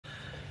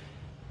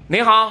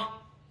你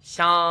好，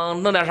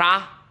想弄点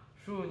啥？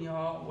叔叔你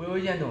好，我有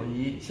一件东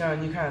西，想让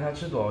你看看它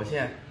值多少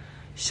钱。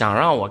想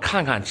让我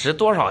看看值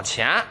多少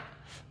钱？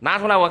拿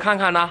出来我看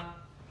看呢。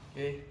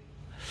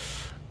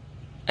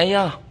哎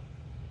呀，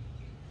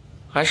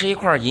还是一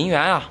块银元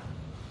啊！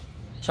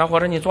小伙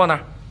子，你坐那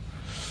儿。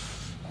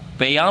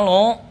北洋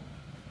龙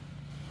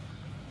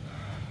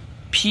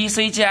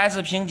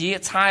PCGS 评级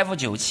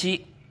XF97，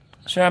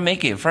虽然没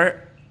给分，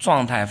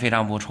状态非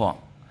常不错。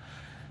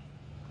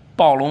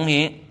暴龙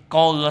鳞，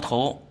高额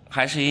头，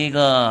还是一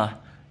个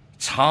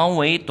长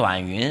尾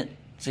短云。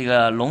这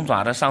个龙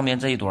爪的上面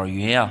这一朵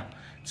云啊，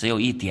只有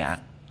一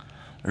点。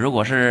如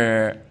果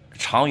是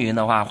长云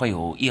的话，会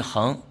有一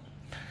横。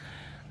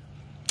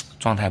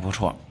状态不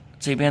错，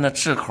这边的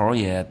质口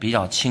也比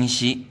较清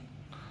晰，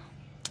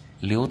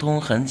流通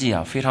痕迹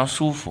啊非常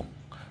舒服，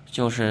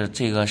就是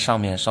这个上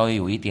面稍微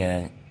有一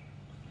点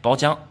包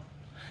浆，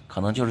可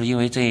能就是因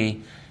为这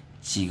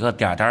几个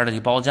点点的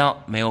包浆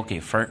没有给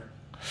分。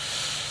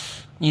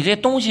你这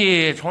东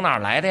西从哪儿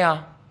来的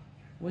呀？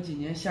我今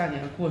年夏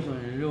天过生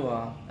日时候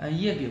啊，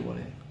俺爷给我的。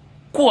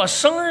过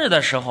生日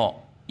的时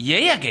候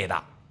爷爷给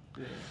的？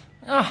对。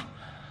啊，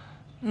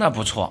那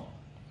不错。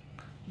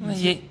那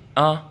爷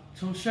啊。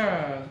从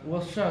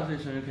我12岁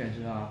生日开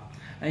始啊，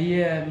俺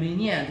爷每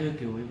年都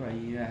给我一块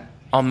银元。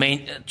哦，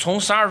从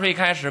12岁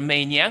开始，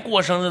每年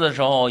过生日的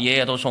时候，爷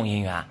爷都送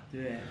银元。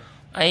对。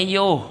哎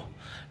呦，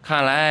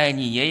看来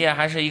你爷爷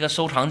还是一个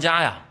收藏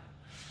家呀。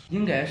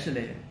应该是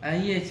嘞，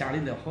俺爷家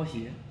里的好些。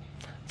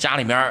家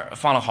里面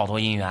放了好多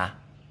银元。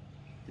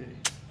对。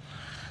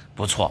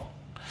不错。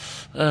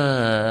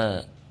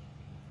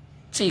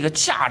这个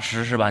价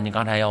值是吧？你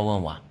刚才要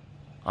问我，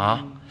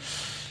啊？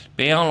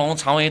北洋龙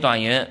长尾短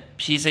云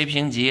PC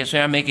评级，虽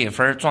然没给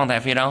分，状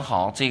态非常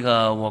好。这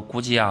个我估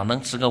计啊，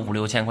能值个5、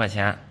6千块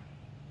钱，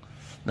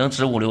能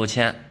值5、6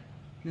千。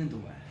能多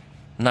哎？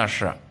那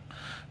是，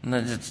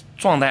那这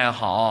状态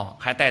好，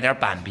还带点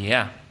板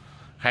别，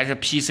还是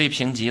PC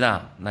评级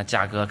的，那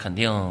价格肯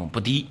定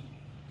不低。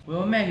我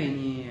要卖给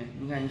你，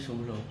你看你收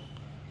不收？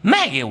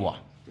卖给我？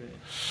对。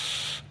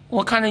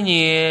我看着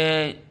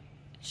你，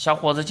小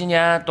伙子今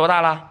年多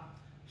大了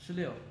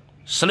？16。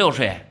16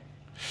岁。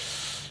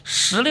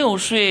16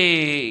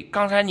岁，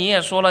刚才你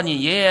也说了，你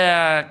爷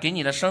爷给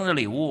你的生日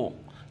礼物，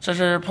这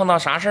是碰到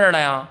啥事儿了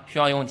呀？需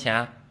要用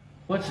钱？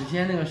我之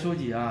前那个手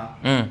机啊，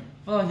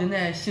放到现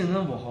在性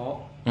能不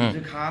好，一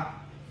直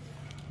卡，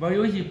玩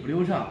游戏不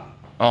流畅。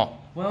哦，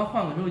我想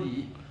换个手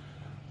机。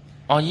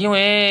哦，因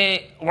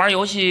为玩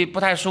游戏不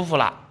太舒服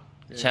了，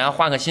想要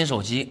换个新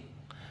手机。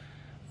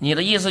你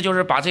的意思就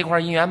是把这块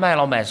银元卖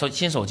了，买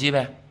新手机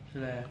呗？是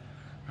嘞。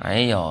哎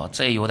呦，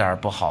这有点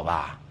不好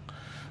吧？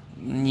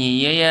你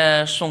爷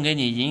爷送给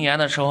你银元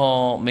的时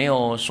候没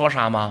有说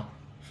啥吗？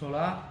说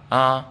了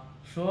啊，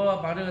说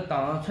把这个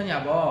当传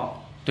家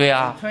宝。对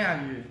呀，传下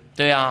去。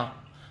对呀，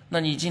那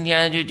你今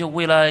天就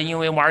为了因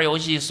为玩游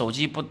戏手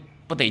机不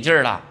得劲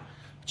儿了，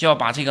就要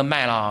把这个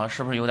卖了，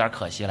是不是有点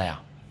可惜了呀？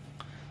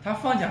他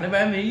放家里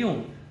边没用。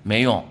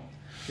没用。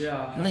对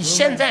啊。那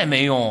现在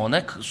没用，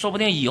那说不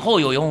定以后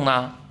有用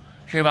呢，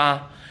是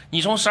吧？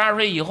你从12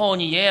岁以后，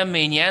你爷爷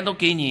每年都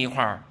给你一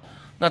块儿，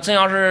那真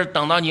要是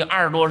等到你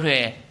20多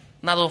岁。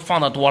那都放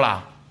的多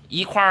了，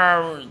一块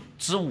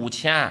值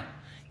5000，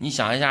你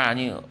想一下，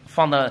你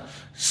放的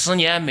10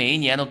年，每一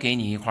年都给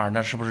你一块，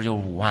那是不是就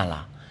5万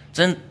了？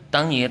真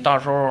等你到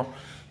时候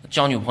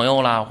交女朋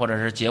友了，或者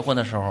是结婚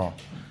的时候，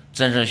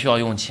真是需要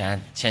用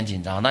钱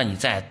紧张，那你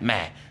再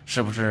卖，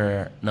是不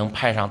是能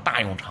派上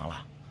大用场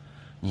了？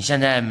你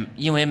现在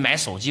因为买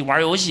手机玩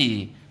游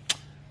戏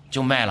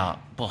就卖了，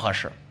不合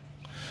适。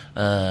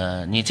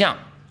你这样，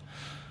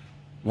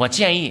我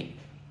建议。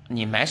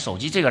你买手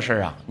机这个事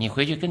儿啊，你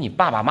回去跟你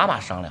爸爸妈妈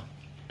商量，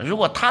如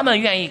果他们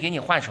愿意给你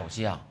换手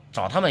机啊，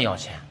找他们要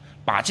钱，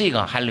把这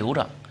个还留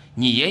着。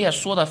你爷爷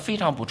说的非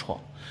常不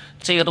错，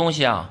这个东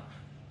西啊，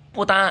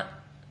不单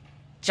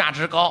价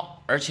值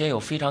高，而且有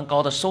非常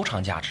高的收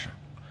藏价值，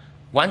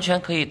完全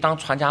可以当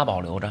传家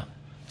宝留着。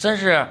真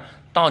是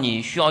到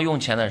你需要用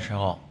钱的时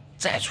候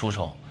再出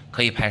手，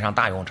可以派上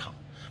大用场，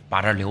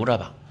把这留着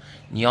吧。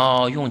你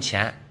要用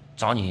钱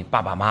找你爸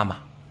爸妈妈，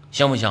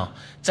行不行？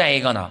再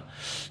一个呢，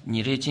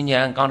你这今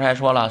年刚才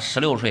说了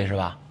16岁是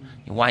吧？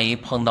你万一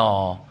碰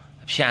到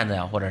骗子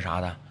呀或者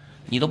啥的，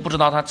你都不知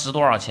道它值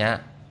多少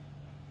钱，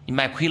你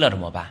卖亏了怎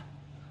么办？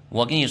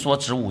我跟你说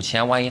值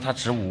5000，万一它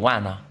值5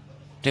万呢？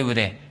对不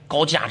对？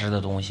高价值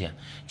的东西，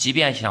即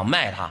便想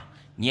卖它，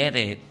你也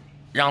得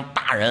让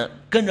大人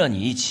跟着你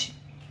一起，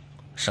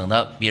省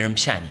得别人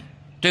骗你，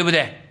对不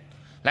对？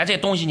来，这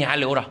东西你还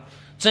留着，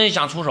真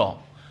想出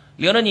手，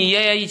领着你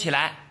爷爷一起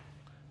来，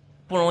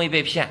不容易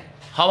被骗，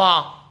好不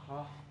好？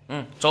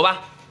走吧，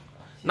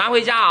拿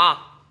回家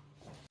啊！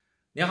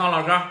你好，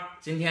老哥，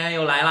今天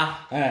又来了。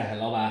哎，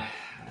老板，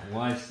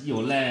我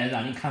又来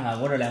让你看看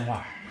我这2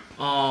块。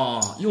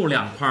哦，又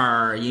2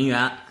块银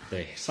元。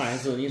对，上一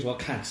次你说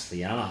看吃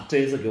眼了，这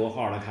一次给我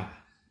好好的看看。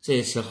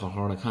这次好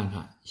好的看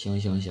看，行。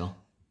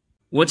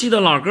我记得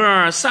老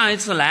哥上一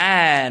次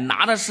来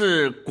拿的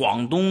是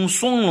广东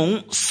双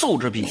龙寿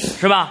制品，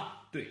是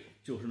吧？对，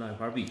就是那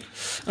块币。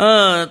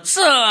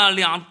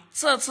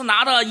这次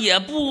拿的也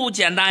不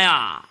简单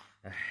呀。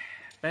哎，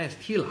别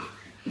提了，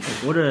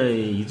我这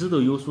一直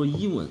都有所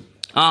疑问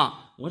啊。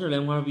我这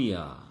2块币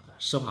啊，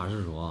实话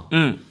实说，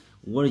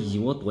我以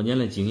我多年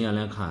的经验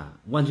来看，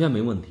完全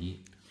没问题，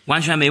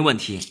完全没问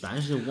题。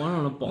但是网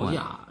上的报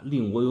价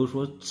令我有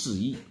所质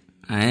疑。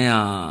哎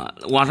呀，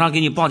网上给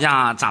你报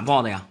价咋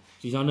报的呀？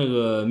就像这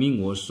个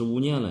民国15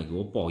年了，给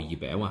我报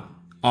100万。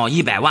哦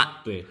，100万。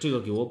对，这个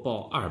给我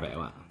报200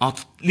万。哦，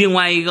另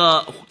外一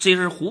个这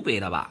是湖北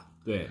的吧？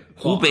对，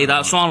湖北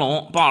的双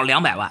龙报了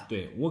200万。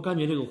对，我感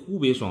觉这个湖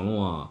北双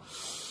龙啊，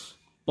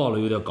报了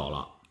有点高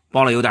了。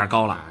报了有点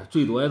高了，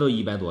最多也都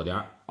100多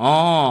点。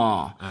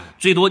哦，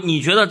最多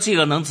你觉得这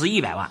个能值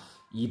100万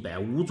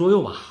？150左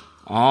右吧。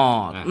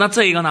哦，那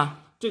这个呢？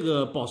这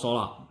个报少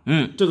了，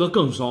这个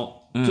更少。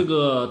这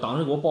个当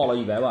时给我报了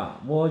100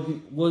万，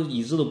我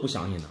一直都不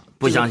相信他，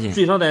不相信，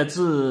最少得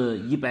值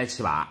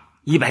178。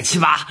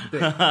178。对。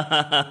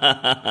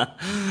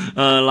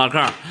老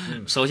哥，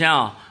首先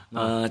啊，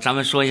咱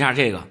们说一下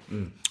这个，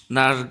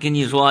那跟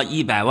你说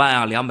100万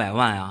啊，200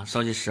万啊，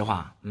说句实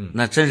话，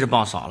那真是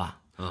报少了。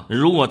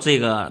如果这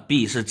个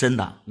币是真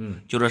的，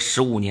就是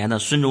15年的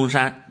孙中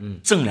山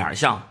正脸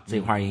像这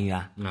块银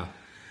元，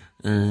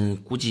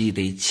估计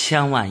得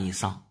1000万以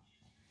上，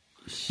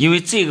因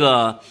为这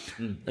个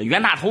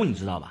袁大头你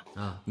知道吧？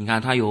你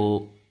看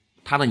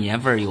它的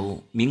年份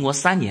有民国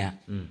3年、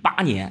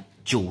8年、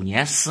9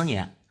年、10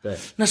年，对，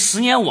那10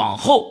年往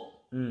后，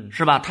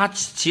是吧？它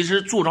其实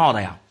铸造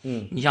的呀，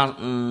你像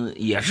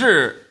也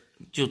是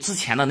就之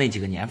前的那几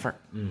个年份，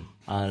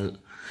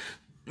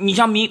你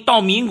像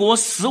到民国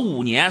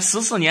15年、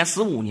14年、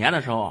15年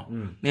的时候，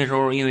那时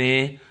候因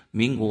为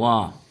民国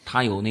啊，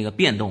它有那个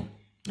变动，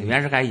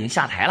袁世凯已经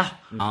下台了，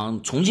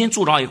重新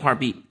铸造一块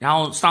币，然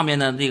后上面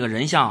的这个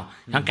人像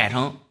想改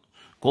成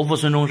国父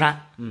孙中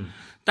山，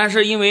但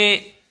是因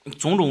为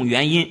种种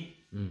原因，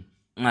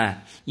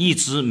一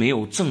直没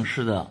有正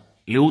式的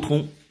流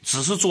通，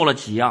只是做了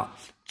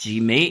几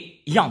枚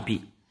样币，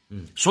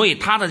所以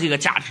它的这个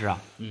价值啊，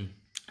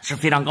是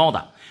非常高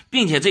的，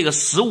并且这个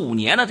15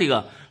年的这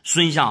个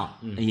孙像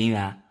银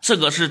元，这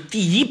个是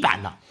第1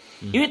版的，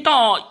因为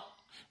到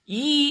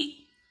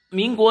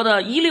民国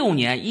的16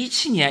年、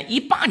17年、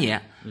18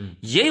年，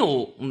也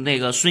有那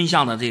个孙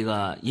像的这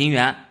个银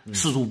元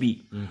4铢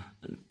币，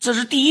这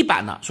是第1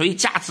版的，所以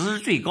价值是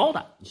最高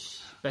的。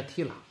别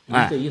提了，你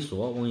这一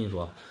说，我跟你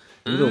说，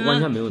你这完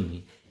全没问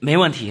题，没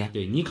问题。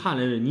对，你看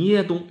着你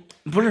也懂，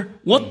不是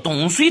我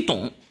懂虽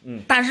懂，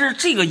但是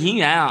这个银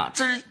元啊，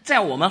这是在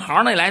我们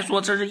行内来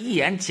说，这是一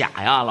眼假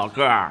呀，老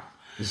哥儿，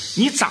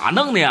你咋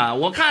弄的呀？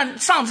我看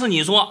上次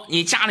你说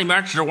你家里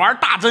面只玩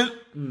大针，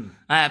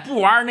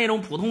不玩那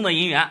种普通的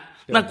银元，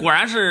那果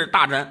然是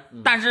大针，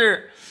但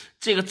是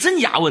这个真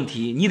假问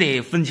题你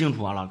得分清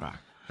楚啊，老哥儿。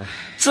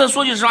这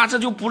说句实话，这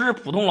就不是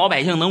普通老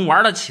百姓能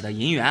玩得起的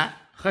银元。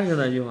还是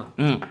那句话，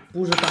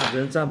不是大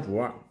针咱不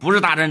玩，不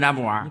是大针咱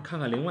不玩。你看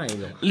看另外一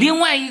个吧。另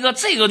外一个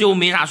这个就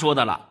没啥说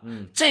的了，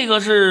这个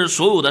是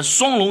所有的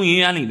双龙银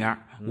元里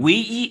面唯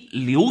一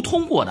流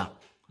通过的，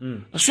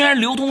虽然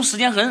流通时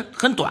间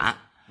很短，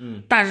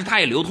但是它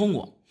也流通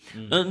过，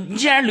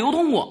既然流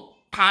通过，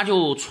它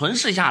就存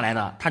世下来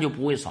的它就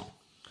不会少，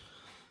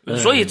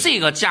所以这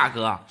个价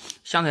格啊，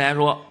相对来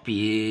说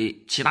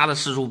比其他的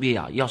4铢币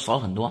啊要少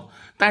很多，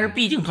但是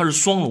毕竟它是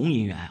双龙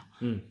银元啊。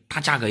它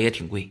价格也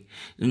挺贵，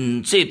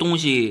这东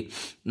西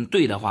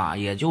对的话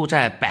也就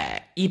在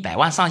100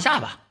万上下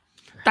吧，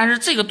但是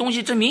这个东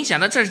西这明显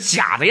的这是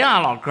假的呀，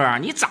老哥，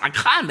你咋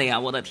看的呀？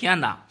我的天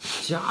哪，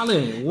假的，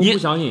我不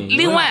相信。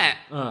另外，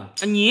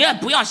你也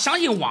不要相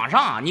信网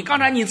上，你刚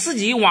才你自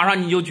己网上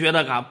你就觉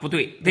得不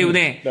对，对不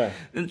对？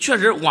对，确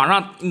实网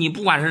上你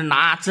不管是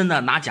拿真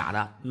的拿假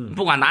的，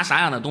不管拿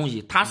啥样的东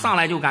西，他上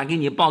来就敢给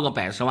你报个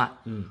110万，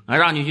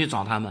让你去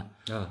找他们，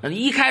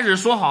一开始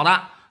说好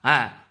的，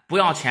不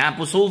要钱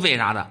不收费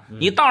啥的，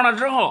你到了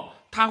之后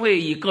他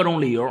会以各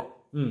种理由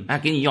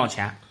给你要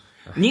钱，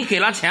你给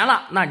了钱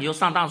了，那你就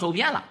上当受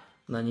骗了，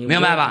那你明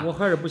白吧？我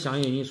还是不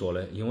相信你说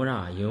的，因为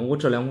啥？因为我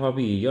这2块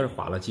币也是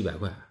花了几百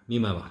块，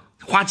明白吧？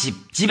花几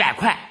百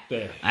块。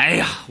对，哎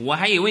呀，我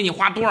还以为你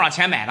花多少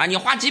钱买的，你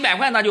花几百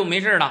块那就没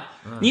事了，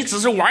你只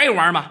是玩一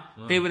玩嘛，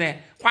对不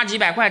对？花几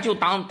百块就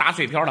当打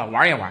水漂了，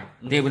玩一玩，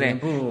对不对？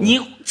你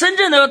真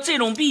正的这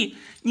种币，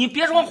你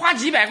别说花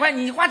几百块，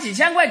你花几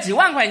千块、几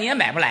万块你也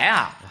买不来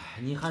啊。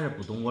你还是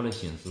不懂我的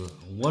心思，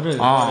我这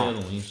玩这个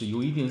东西是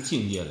有一定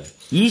境界的，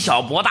以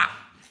小博大。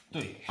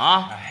对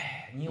啊，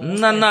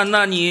那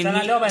你咱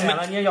俩聊半天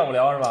了，你也要不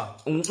了是吧？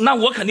那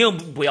我肯定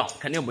不要，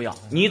肯定不要，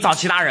你找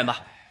其他人吧。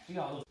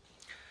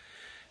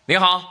你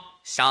好，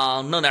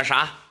想弄点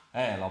啥？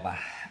哎，老板，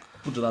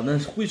不知道能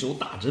回收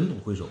大针不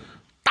回收？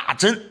大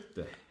针？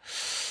对。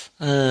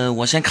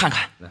我先看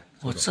看，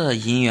我这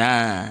银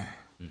元，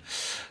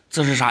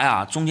这是啥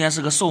呀？中间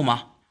是个兽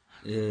吗？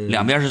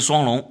两边是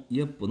双龙，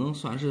也不能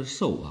算是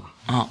兽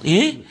啊。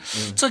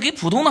这跟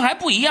普通的还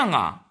不一样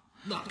啊。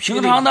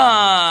平常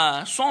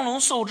的双龙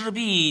兽制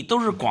币都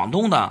是广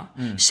东的，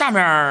下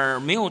面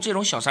没有这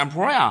种小山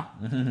坡呀。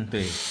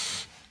对。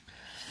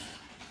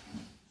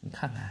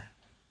看看。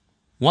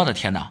我的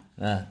天哪！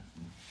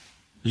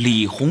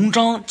李鸿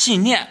章纪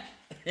念。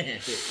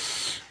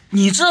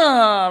你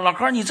这老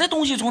哥，你这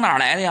东西从哪儿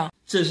来的呀？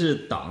这是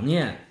当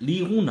年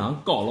李鸿章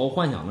告老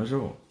还乡的时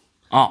候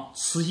啊，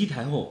慈禧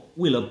太后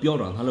为了表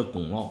彰他的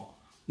功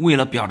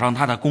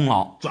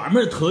劳，专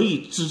门特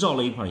意制造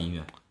了一块银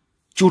元，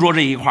就说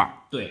这一块。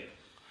对，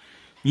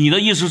你的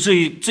意思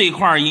这一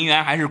块银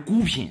元还是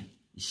孤品？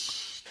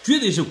绝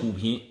对是孤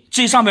品。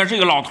这上面这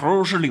个老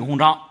头是李鸿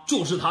章，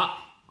就是他，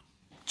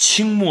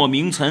清末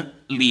名臣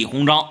李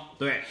鸿章。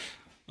对，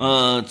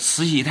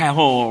慈禧太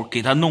后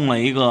给他弄了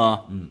一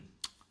个，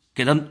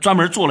给他专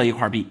门做了一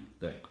块币。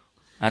对，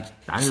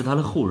但是他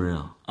的后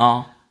人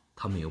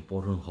他没有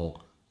保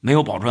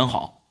存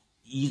好，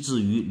以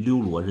至于流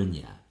落人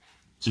间。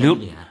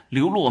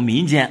流落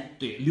民间。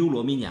对，流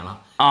落民间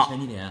了啊！前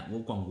几天我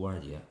逛古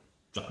玩街，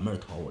专门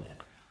淘回来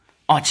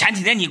的。前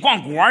几天你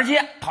逛古玩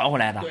街淘回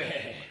来的。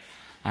对。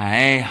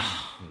哎呀，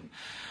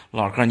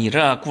老哥，你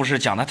这故事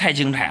讲的太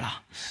精彩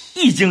了，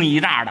一惊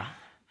一乍的。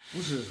不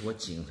是说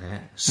精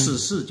彩，事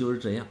实就是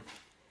这样。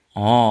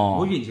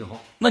我运气好。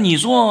那你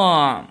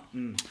说，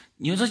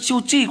你说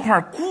就这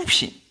块孤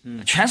品，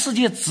全世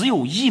界只有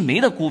1枚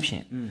的孤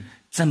品，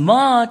怎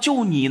么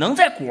就你能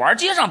在古玩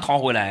街上淘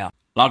回来呀？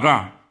老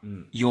哥，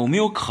有没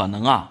有可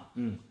能啊？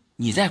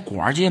你在古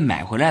玩街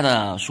买回来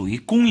的属于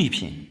工艺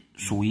品，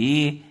属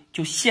于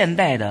就现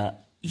代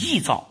的臆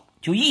造，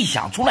就臆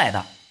想出来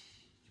的？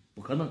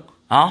不可能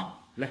啊！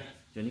来，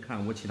叫你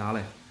看我其他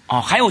嘞。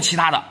还有其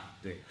他的？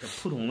对，这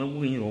普通的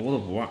我跟你说我都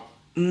不玩。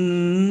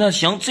那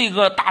行，这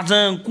个大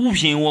珍孤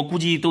品我估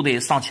计都得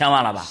上千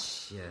万了吧？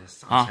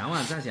上千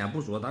万咱先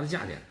不说它的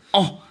价钱。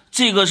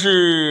这个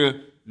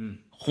是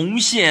红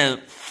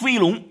线飞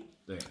龙，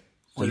对，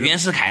袁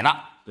世凯的。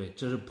对，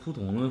这是普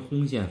通的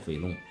红线飞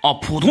龙。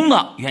普通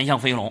的原相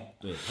飞龙。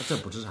对，它这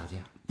不值啥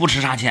钱。不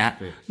值啥钱。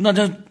对，那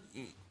这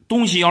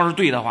东西要是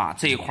对的话，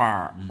这一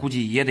块估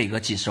计也得个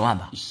几十万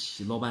吧。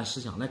老板识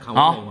相，来看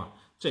我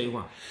这一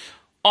块，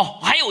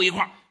还有一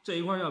块，这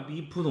一块要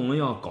比普通的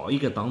要高一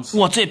个档次。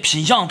哇，这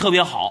品相特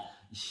别好，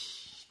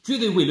绝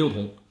对未流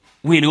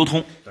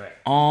通。对。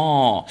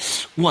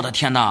我的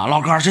天哪，老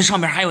哥，这上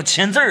面还有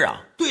签字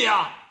啊？对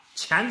呀，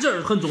签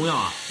字很重要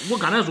啊。我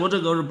刚才说这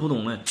个是普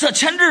通的，这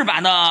签字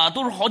版的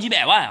都是好几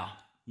百万啊。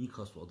你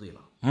可说对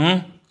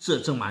了。这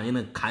正把人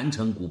的堪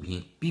称孤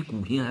品，比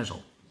孤品还少。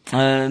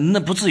那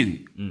不至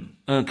于。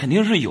肯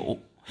定是有。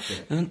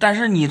但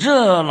是你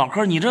这老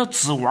哥，你这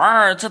只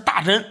玩这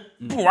大珍，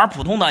不玩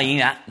普通的银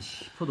元。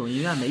普通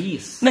银元没意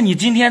思。那你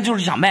今天就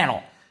是想卖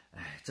喽？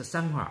这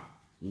3块，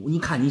你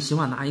看你喜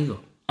欢哪一个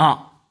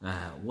啊？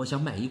我想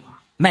卖一块。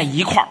卖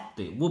一块？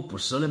对，我不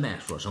舍得卖，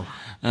说实话。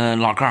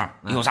老哥，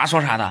有啥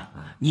说啥的。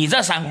你这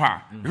3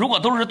块，如果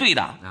都是对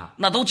的，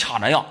那都抢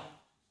着要，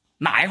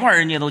哪一块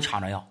人家都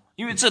抢着要，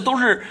因为这都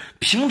是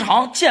平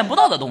常见不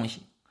到的东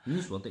西。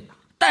你说对了。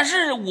但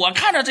是我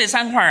看着这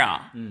3块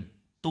啊，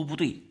都不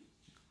对，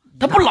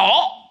它不老。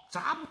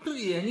咋不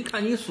对呀？你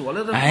看你说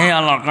了的。哎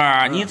呀，老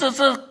哥，你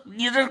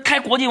这开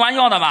国际玩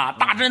笑的吧？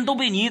大珍都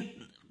被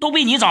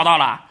你找到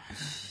了，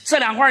这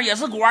2块也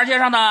是古玩街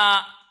上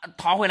的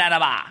淘回来的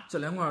吧？这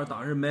2块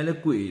当时买的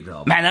贵，知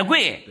道吧？买的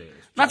贵。对。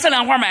那这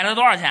2块买了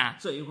多少钱？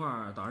这一块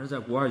当时在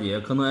古玩街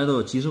可能也都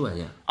有几十块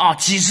钱。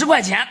几十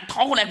块钱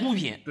淘回来孤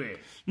品。对。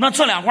那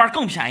这2块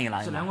更便宜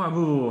了。这2块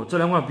不，这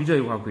2块比这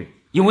一块贵。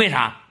因为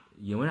啥？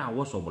因为啥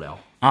我说不了。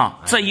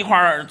这一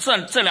块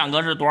这2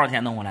个是多少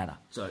钱弄回来的？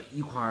这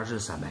一块是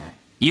300。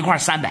一块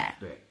300。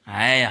对。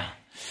哎呀，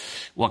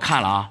我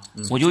看了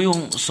我就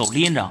用手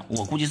拎着，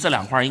我估计这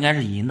2块应该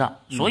是银的，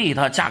所以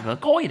它价格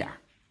高一点。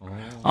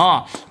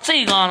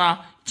这个呢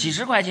几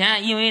十块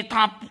钱，因为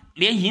它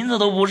连银子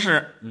都不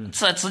是，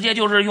这直接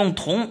就是用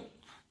铜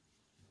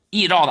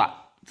臆造的，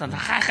这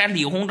还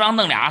李鸿章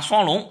弄俩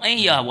双龙，哎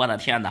呀，我的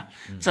天哪，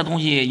这东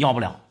西要不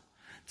了，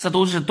这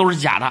都是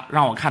假的，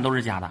让我看都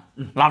是假的。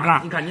老哥，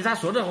你看你咋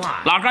说这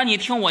话？老哥，你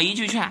听我一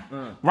句劝，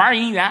玩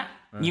银元，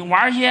你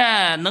玩一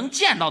些能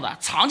见到的、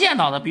常见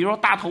到的，比如说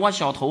大头啊、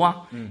小头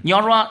啊，你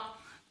要说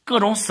各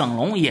种省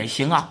龙也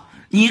行啊。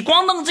你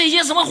光弄这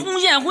些什么红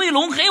线灰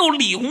龙，还有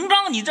李鸿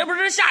章，你这不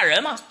是吓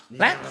人吗？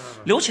来，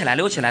留起来，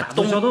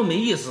东小都没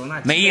意思，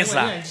那没意思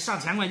啊，上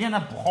千块钱那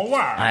不好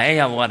玩。哎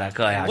呀，我的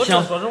哥呀！我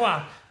这说实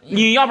话，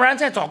你要不然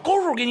再找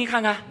高手给你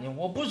看看。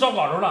我不找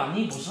高手了，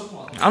你不识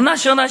货那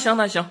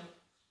行。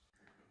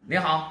你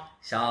好，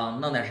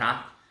想弄点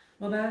啥？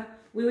老板，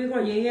我有一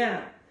块银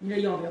元，你这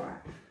要不要啊？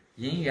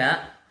银元，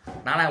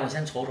拿来我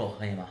先瞅瞅，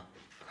可以吗？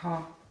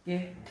好，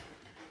给。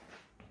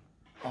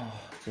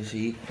这是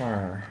一块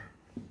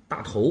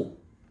大头，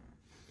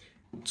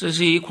这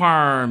是一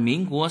块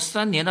民国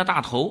3年的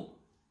大头，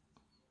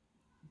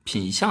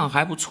品相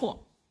还不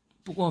错，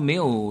不过没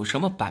有什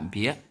么版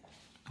别。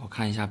我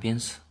看一下边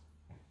齿，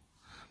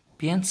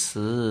边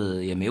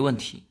齿也没问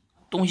题，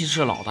东西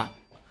是老的，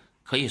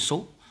可以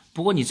收。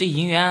不过你这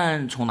银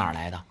元从哪儿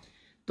来的？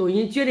东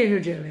西绝对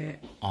是真的。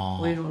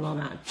我跟你说，老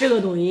板，这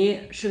个东西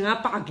是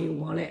俺爸给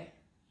我的。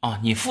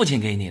你父亲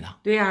给你的？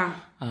对呀。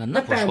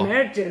那不错。代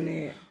买真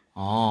的。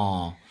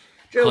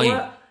可以。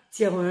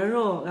结婚的时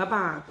候，俺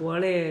爸给我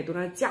的都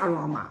是嫁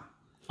妆嘛。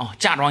哦，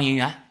嫁妆银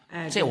元，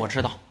哎，这我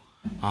知道，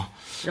啊。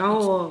然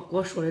后给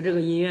我说的这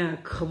个银元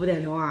可不得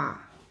了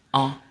啊！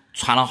啊，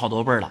传了好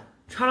多辈了。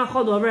传了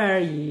好多辈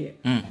而已。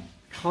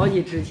超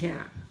级值钱。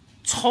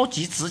超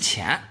级值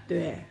钱。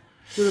对，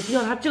就是比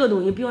较它这个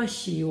东西比较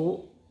稀有。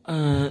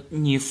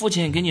你父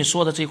亲给你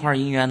说的这块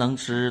银元能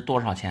值多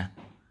少钱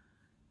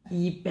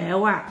？100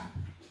万。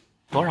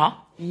多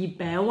少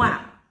？100万。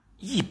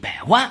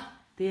100万？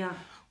对呀。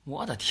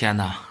我的天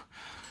哪！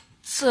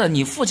这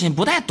你父亲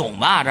不太懂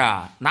吧？这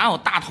哪有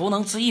大头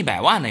能值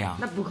100万的呀？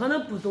那不可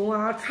能不懂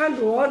啊！传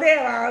多少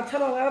代了，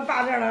传到俺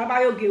爸这儿了，俺爸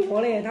又给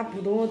我嘞，他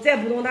不懂，再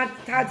不懂他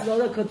知道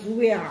这可珍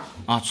贵啊！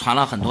啊，传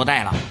了很多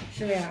代了。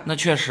是的呀。那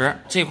确实，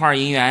这块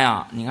银元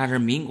呀，你看是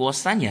民国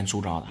3年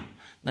铸造的，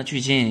那距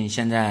今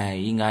现在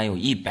应该有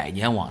100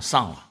年往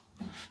上了。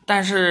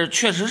但是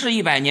确实是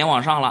100年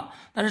往上了，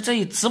但是这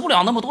也值不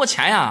了那么多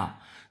钱呀。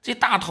这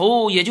大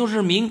头也就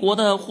是民国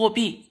的货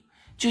币，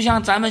就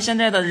像咱们现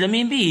在的人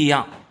民币一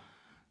样。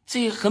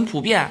这很普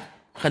遍，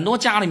很多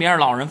家里面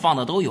老人放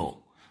的都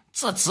有，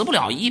这值不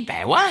了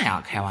100万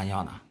呀，开玩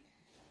笑的。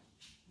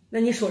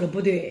那你说的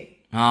不对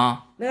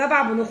啊，那俺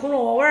爸不能哄着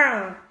我玩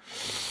啊。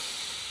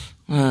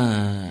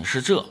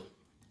是这，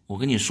我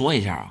跟你说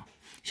一下啊，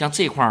像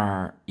这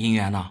块银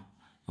元呢，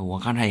我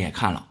刚才也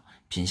看了，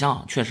品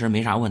相确实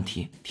没啥问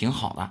题，挺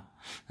好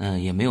的，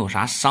也没有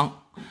啥伤。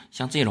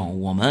像这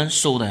种我们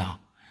收的呀，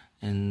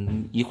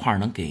一块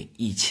能给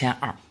1200。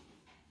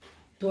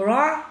多少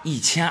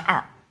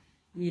？1200。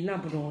你那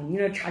不中，你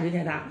这差距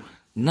太大。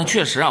那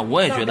确实啊，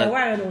我也觉得。上百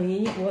万的东西，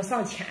你给我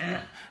上千，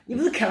你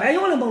不是开玩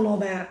笑的吗，老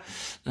板？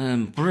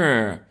不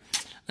是，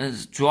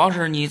主要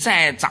是你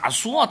再咋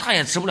说，它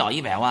也值不了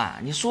100万。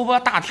你说不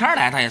大天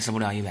来，它也值不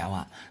了100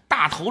万。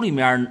大头里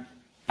面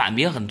版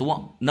别很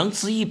多，能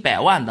值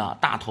100万的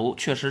大头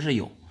确实是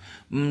有。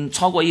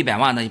超过100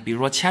万的，比如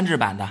说铅制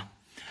版的，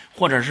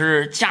或者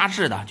是加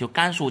制的，就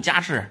甘肃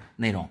加制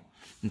那种，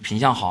品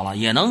相好了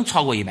也能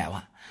超过100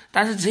万。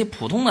但是这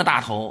普通的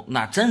大头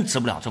那真值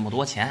不了这么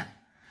多钱，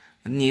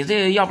你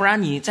这要不然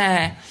你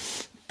再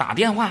打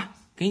电话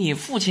给你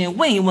父亲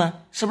问一问，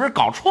是不是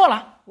搞错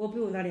了？我不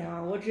用打电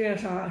话，我直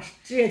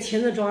接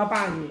亲自找俺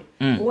爸去。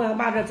我问俺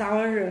爸这咋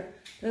回事？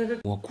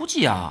我估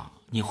计啊，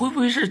你会不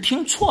会是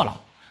听错了？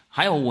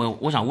还有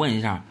我想问一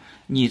下，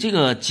你这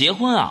个结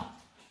婚啊，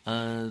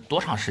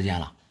多长时间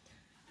了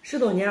？10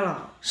多年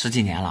了。10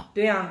几年了？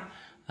对呀。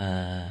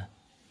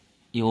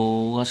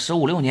有个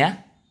15、16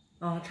年。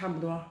啊，差不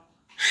多。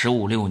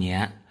15、16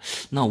年，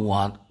那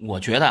我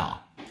觉得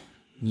啊，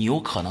你有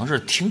可能是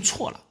听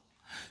错了。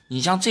你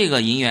像这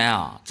个银元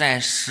啊，在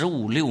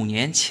15、16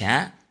年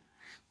前，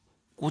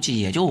估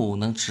计也就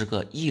能值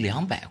个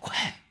100-200块。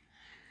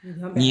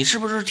你是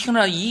不是听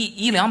着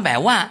100-200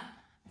万，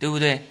对不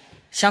对？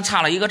相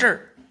差了一个字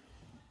儿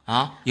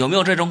啊？有没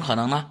有这种可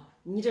能呢？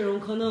你这种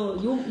可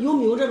能有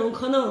没有这种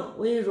可能？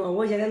我跟你说，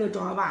我现在都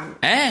找俺爸呢。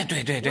哎，对，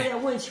我得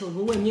问清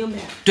楚，问明白，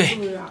对，是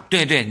不是？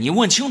对，你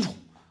问清楚。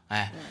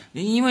哎，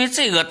因为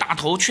这个大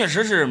头确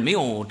实是没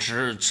有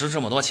值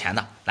这么多钱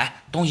的。来，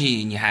东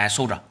西你还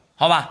收着，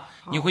好吧？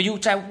你回去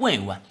再问一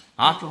问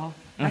啊。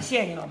谢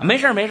谢你了。没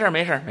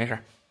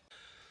事。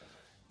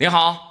你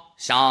好，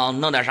想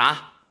弄点啥？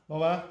老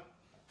板，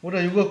我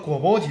这有个国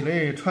宝级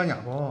的传家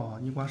宝，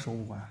你管收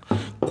不管？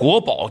国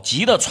宝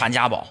级的传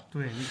家宝？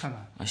对，你看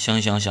看。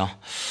行，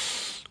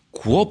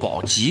国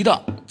宝级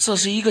的，这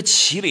是一个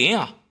麒麟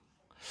啊。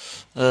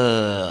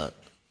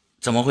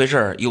怎么回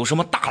事？有什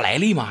么大来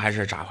历吗？还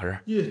是咋回事？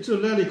咦，这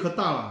来历可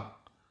大了。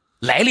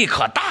来历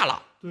可大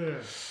了。对。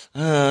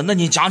那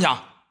你讲讲。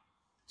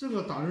这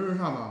个当时是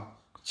啥吧？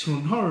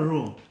清朝的时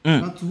候，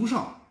俺祖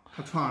上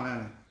他传下来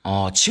的。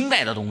哦，清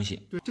代的东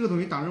西。对，这个东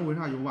西当时为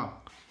啥有吧？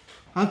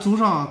俺祖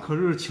上可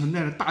是清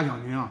代的大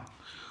将军啊。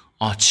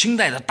哦，清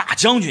代的大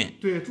将军。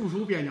对，驻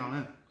守边疆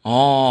的。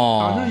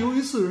哦。当时有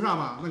一次是啥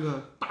吧？那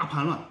个大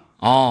叛乱。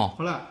哦。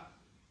后来，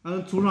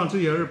俺祖上直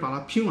接是把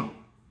他平了。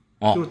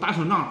就是打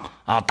胜仗了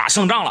啊！打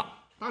胜仗了，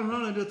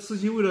这慈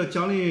禧为了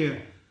奖励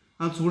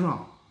俺祖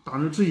上，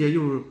当时直接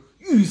就是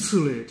御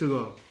赐的这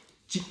个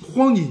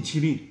黄金麒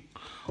麟。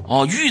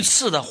哦，御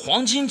赐的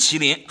黄金麒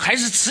麟还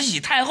是慈禧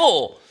太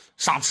后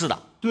赏赐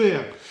的。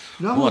对，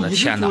然后我的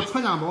天哪，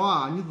传家宝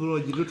啊，你知道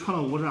一直传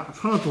到我这，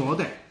传了多少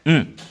代？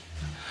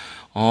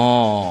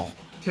哦，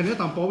天天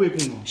当宝贝供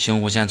着。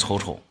行，我先瞅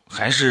瞅，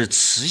还是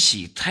慈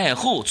禧太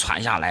后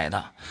传下来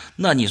的。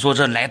那你说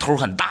这来头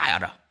很大呀，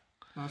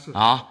这是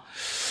啊。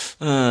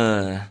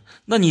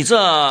那你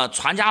这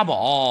传家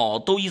宝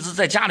都一直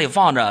在家里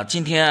放着，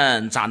今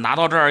天咋拿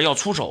到这儿要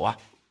出手啊？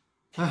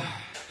哎，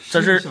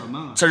这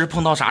是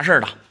碰到啥事儿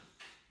了？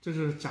这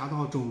是家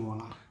道中落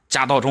了。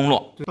家道中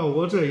落。到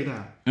我这一代，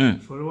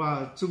说实话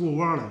只顾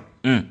玩了。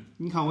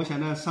你看我现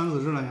在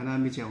30-40了，现在还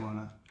没结婚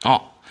呢。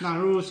哦。那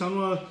时候想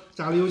着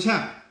家里有钱。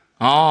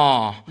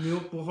哦。没有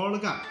不好的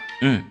干。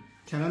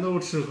天天都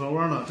吃喝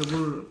玩乐，这不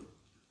是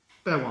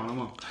败光了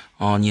吗？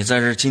哦，你这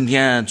是今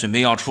天准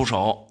备要出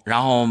手，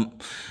然后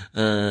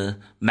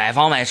买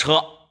房买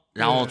车，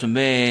然后准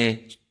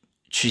备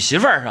娶媳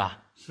妇儿是吧？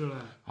是。是嘞。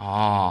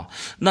哦，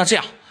那这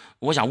样，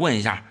我想问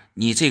一下，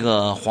你这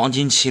个黄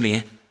金麒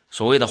麟，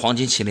所谓的黄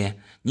金麒麟，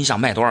你想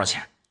卖多少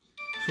钱？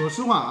说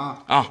实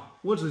话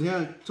我之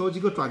前找几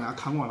个专家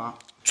看过了。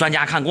专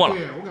家看过了？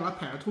对，我给他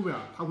拍的图片，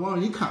他往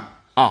上一看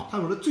他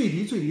说的最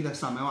低的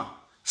300万。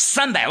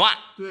300万？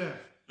对。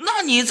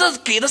那你这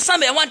给的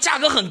300万价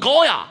格很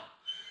高呀，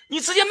你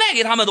直接卖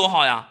给他们多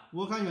好呀？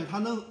我感觉他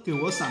能给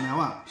我300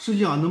万，实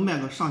际上能卖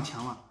个上千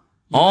万。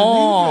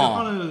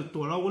哦。这行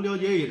多少我了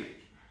解一点，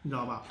你知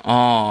道吧？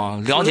哦，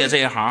了解这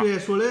一行。对，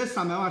说的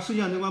300万，实际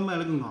上能把卖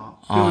的更高，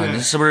对不对？你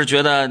是不是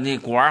觉得你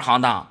古玩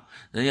行当，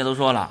人家都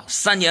说了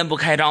，3年不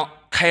开张，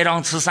开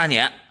张迟3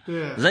年。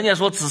对。人家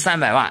说值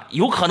300万，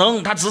有可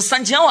能他值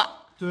3000万。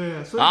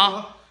对，所以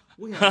说，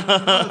我想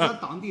咱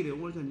当地的，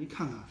我叫你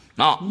看看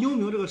你有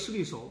没有这个实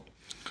力收？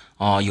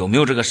有没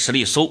有这个实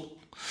力收？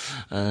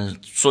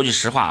说句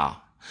实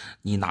话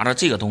你拿着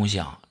这个东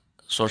西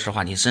说实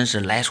话，你真是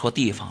来错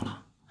地方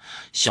了。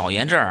小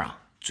严这儿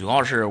主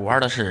要是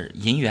玩的是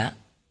银元，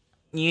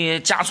你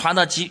家传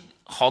的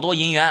好多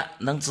银元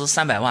能值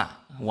300万，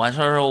我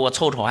说我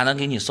凑还能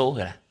给你收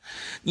回来。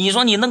你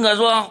说你那个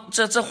说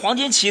这黄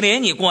金麒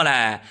麟你过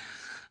来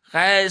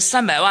还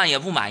300万也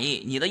不满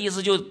意，你的意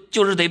思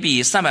就是得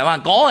比300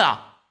万高呀？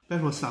别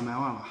说300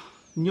万了，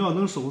你要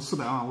能收400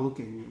万我都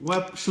给你，我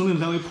还省得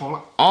来回跑了。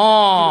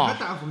还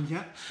担风险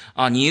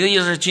你的意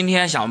思是今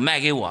天想卖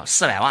给我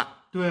400万？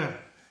对。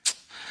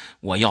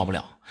我要不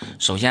了。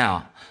首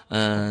先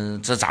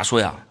这咋说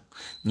呀？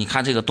你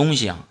看这个东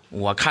西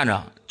我看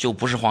着就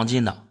不是黄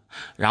金的，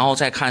然后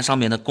再看上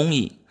面的工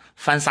艺，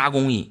翻砂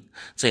工艺，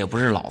这也不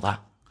是老的。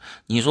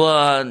你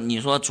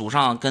说祖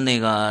上跟那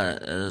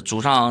个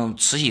祖上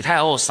慈禧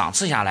太后赏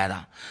赐下来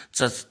的，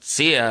这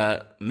谁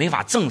也没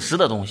法证实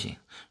的东西，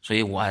所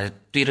以我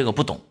对这个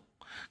不懂。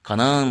可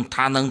能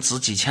它能值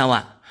几千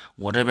万，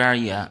我这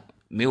边也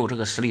没有这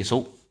个实力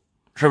收，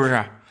是不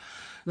是？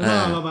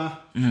那老板，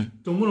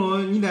中不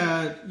中？你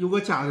得有个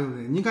价，对不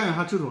对？你感觉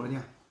它值多少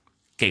钱？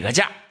给个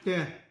价。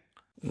对，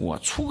我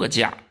出个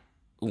价，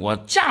我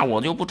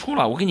就不出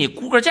了，我给你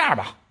估个价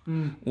吧。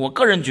我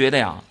个人觉得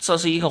呀，这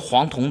是一个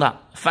黄铜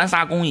的翻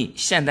砂工艺，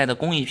现代的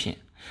工艺品。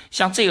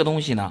像这个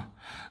东西呢，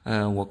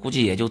我估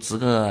计也就值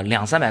个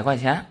200-300块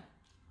钱。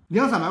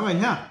200-300块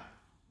钱？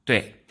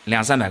对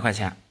，200-300块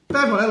钱。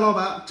带出来，老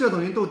板，这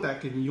东西都得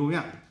给你邮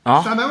面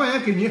300块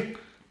钱给你。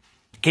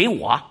给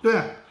我？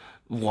对。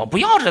我不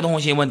要这东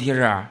西，问题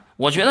是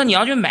我觉得你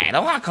要去买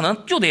的话可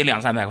能就得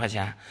200-300块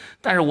钱，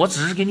但是我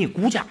只是给你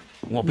估价，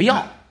我不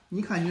要。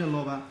你看你这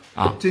老板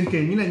真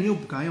给你了你又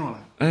不敢要了，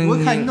我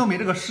看你都没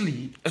这个实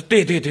力。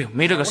对，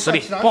没这个实力，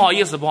不好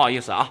意思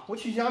我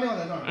去家撂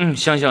在这儿。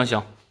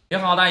行。你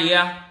好，大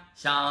爷，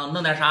想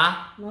弄点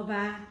啥？老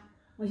板，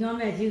我想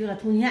卖几个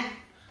铜钱。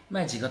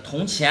卖几个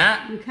铜钱？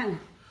你看看。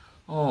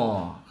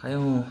还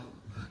有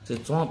这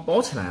装包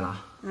起来了。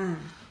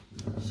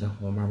行，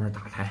我慢慢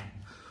打开。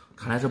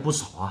看来这不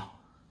少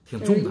挺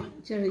重的。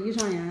这是一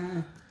上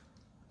眼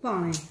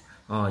放的。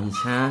以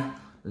前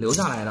留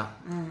下来的。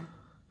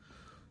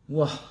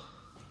哇，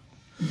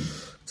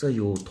这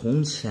有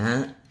铜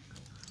钱，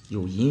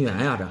有银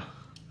元呀，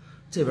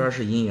这边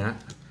是银元，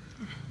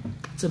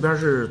这边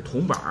是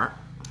铜板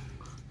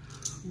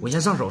我先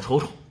上手瞅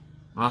瞅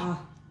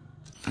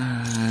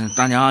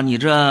大娘，你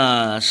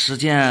这时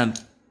间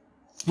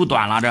不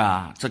短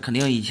了，这肯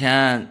定以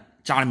前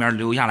家里面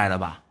留下来的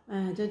吧？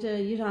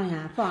这一上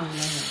眼放的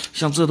是。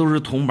像这都是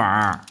铜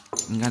板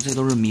你看这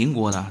都是民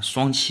国的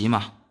双旗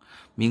嘛，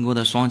民国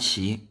的双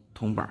旗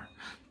铜板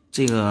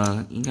这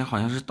个应该好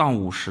像是当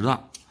50的，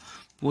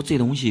不过这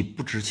东西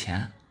不值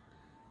钱，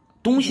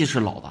东西是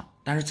老的，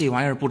但是这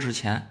玩意儿不值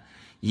钱，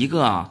一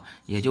个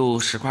也就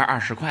10块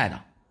20块的。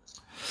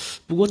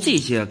不过这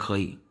些可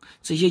以，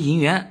这些银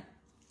元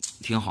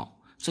挺好，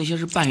这些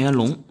是半圆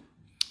龙，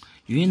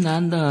云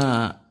南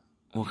的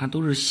我看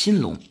都是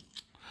新龙，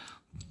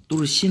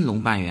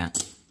半圆，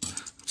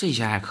这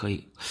些还可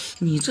以。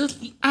你这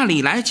按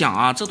理来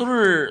讲这都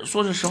是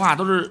说是实话，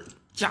都是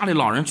家里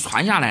老人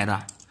传下来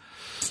的，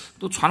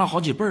都传了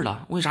好几辈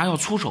了，为啥要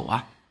出手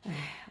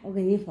我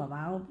跟你说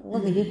吧，我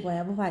跟你说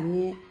也不怕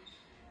你，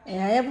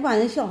也不怕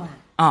你笑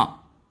话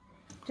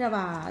这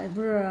吧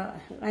不是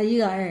俺一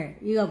个儿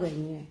一个闺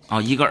女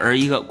一个儿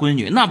一个闺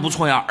女，那不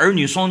错呀，儿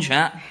女双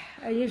全。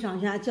儿女双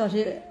全，叫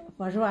谁？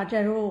说实话，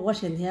这时候我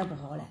身体也不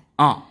好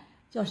了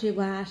叫谁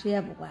管谁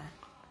也不管，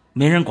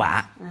没人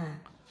管。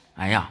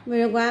哎呀，没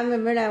人管，慢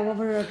慢的我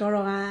不是找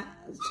俺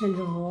陈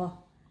师傅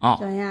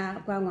叫人家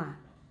管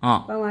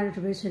管是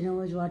准备陈师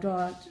傅就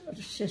找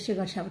是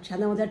个车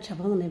那我在车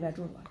棚子那边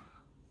住着，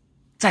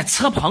在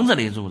车棚子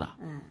里住的。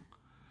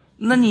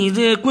那你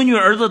这闺女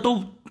儿子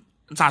都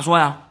咋说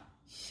呀？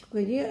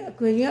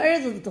闺女儿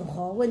子都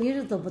好，问题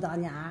是都不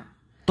当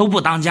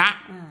家。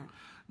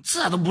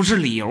这都不是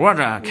理由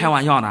这开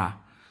玩笑的。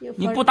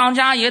你不当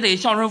家也得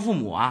孝顺父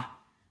母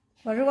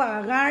说实话，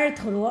俺儿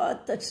偷着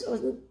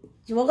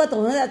我个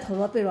东西在偷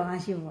着背着俺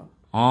媳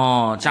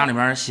妇。家里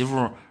面儿媳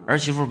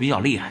妇比较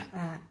厉害。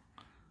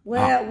我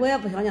也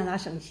不想让她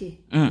生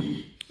气。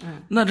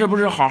那这不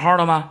是好好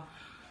的吗？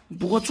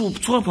不过住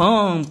错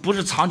棚不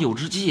是长久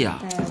之计啊。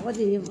哎，我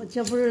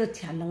这不是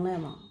天冷了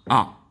吗？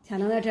啊，天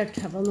冷了，这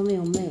车棚都没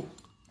有门。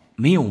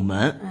没有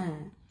门。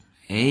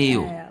哎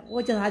呦！哎，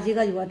我叫他几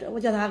个月，我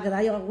叫他给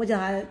他要，我叫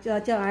他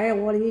叫俺儿，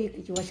我你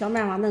给我想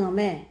办法弄个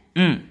门。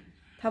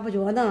他不叫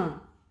我弄。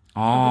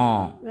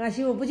哦。俺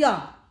媳妇不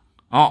叫。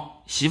哦，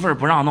媳妇儿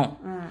不让弄。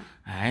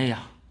哎呀，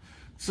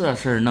这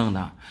事儿弄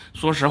的，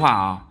说实话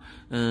啊，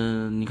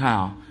你看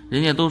啊，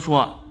人家都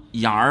说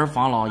养儿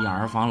防老，养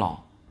儿防老。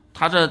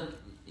他这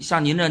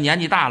像您这年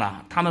纪大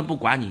了，他们不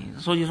管你，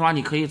说句实话，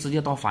你可以直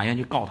接到法院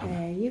去告他们。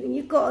哎，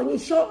你告你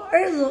小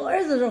儿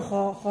子是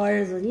好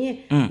儿子，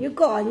你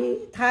告你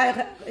他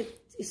还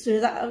岁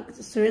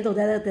数都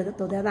在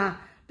那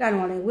站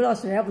着嘞，为了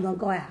岁数不能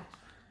告呀。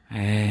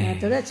哎，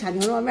都在千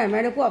斤着，慢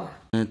慢的过吧。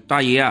大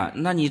爷，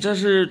那你这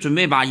是准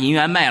备把银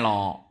元卖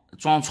了，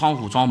装窗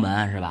户装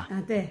门是吧？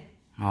对。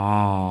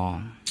哦，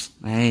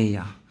哎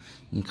呀，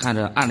你看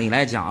这按理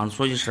来讲，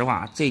说句实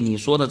话，你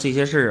说的这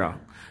些事儿啊，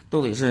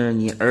都得是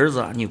你儿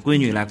子、你闺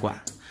女来管。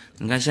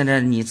你看现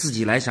在你自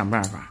己来想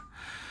办法。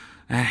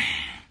哎，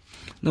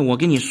那我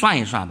给你算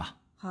一算吧，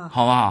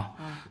好不好？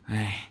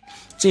哎，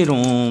这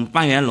种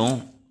半圆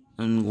龙，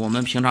我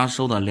们平常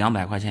收的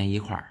200块钱一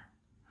块儿。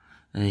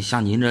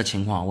像您这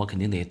情况，我肯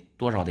定得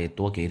多少得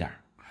多给点，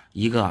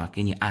一个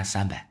给你按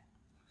300，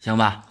行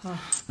吧？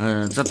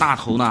这大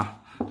头呢，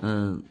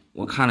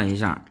我看了一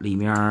下，里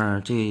面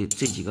这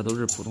几个都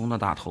是普通的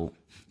大头，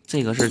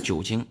这个是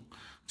9斤，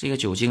这个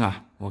9斤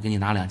啊，我给你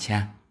拿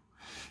2000。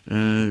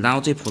然后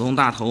这普通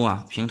大头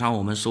啊，平常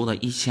我们收的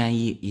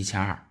1100、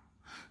1200，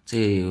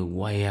这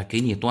我也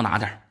给你多拿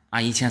点，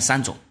按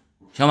1300走，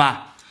行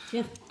吧？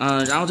行。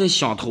然后这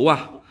小头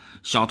啊，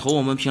小头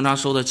我们平常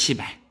收的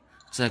700。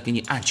再给你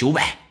按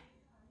900，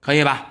可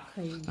以吧？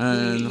可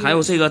以。还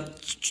有这个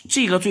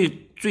最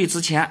值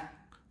钱，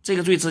这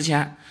个最值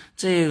钱，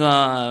这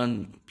个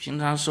平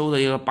常收的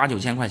一个8、9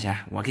千块钱，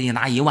我给你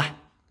拿1万，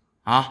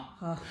啊。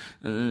好。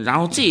然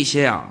后这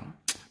些啊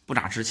不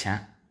咋值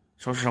钱，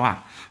说实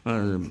话，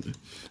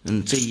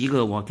这一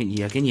个我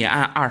也给你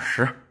按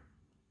20，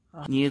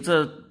你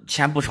这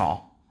钱不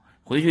少，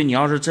回去你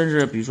要是真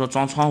是比如说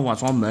装窗户啊、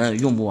装门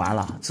用不完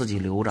了，自己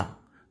留着，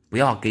不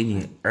要给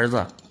你儿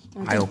子。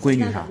还有闺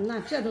女上，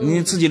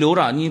你自己留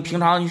着。你平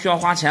常你需要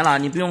花钱了，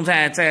你不用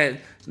再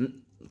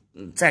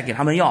给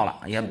他们要了，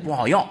也不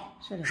好要，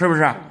是不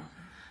是？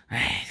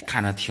哎，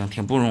看着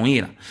挺不容易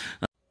的。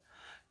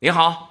你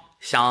好，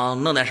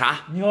想弄点啥？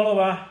你好，老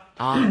板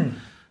啊，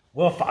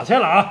我发财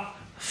了啊！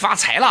发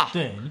财了？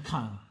对，你看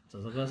看这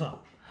是个啥？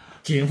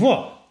金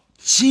佛。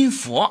金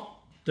佛？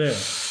对。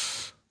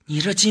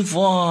你这金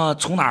佛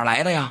从哪儿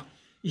来的呀？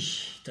咦，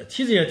这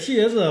提这些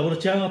提子，我都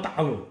捡个大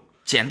漏。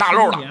捡大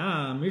漏了。今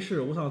天没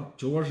事，我上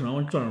酒馆市场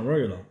我转着玩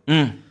去了。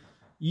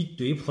一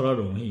堆破烂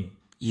东西。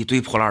一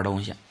堆破烂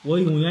东西。我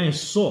用眼一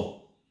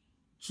扫，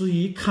仔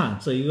细一看，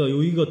这一个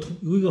有一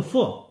个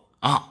佛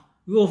啊，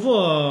有个佛。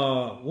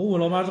我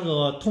问老板这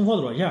个铜佛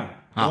多少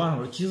钱？老板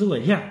说几十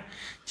块钱。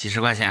几十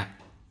块钱。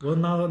我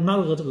拿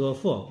了个这个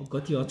佛，我搁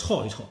地上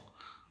炒一炒，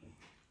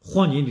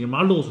黄金立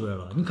马露出来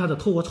了。你看这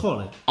头我炒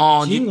的，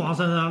金光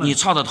闪闪的。你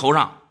炒在头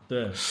上。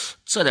对。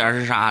这点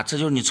是啥？这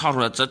就是你炒出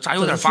来，这咋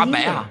有点发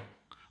白啊？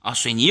啊，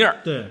水泥儿。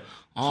对，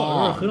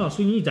炒黑了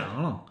水泥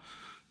浆了。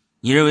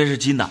你认为是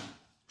金的？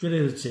绝对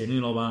是真的，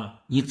老板。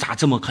你咋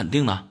这么肯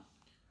定呢？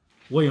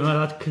我因为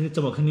他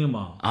这么肯定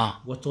吧？啊，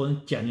我找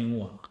人鉴定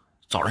过。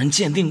找人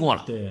鉴定过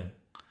了。对。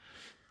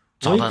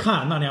我一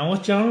看那天我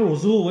捡漏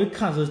时候，我一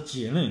看是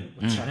金的，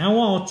我天天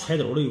往我揣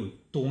兜里，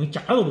东西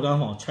家都不敢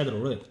放，揣兜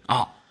里。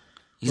啊，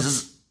一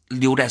直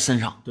留在身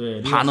上。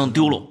对，怕弄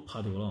丢了。怕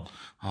丢了。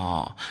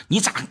哦，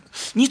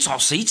你找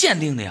谁鉴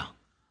定的呀？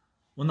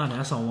我那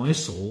天上网一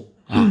搜。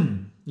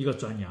一个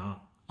专家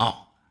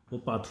我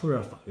把图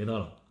片发给他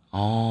了。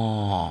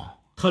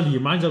他立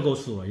马就给我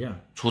出多少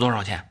钱？出多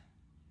少钱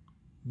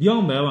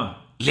？200万。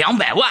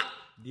200万？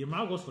立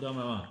马给我出200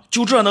万。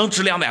就这能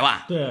值200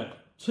万？对，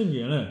纯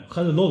金的，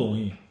还是老东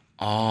西。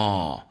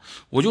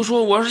我就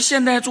说我是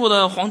现在做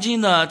的黄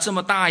金的，这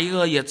么大一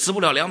个也值不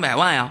了200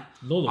万呀。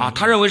老东西。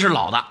他认为是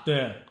老的。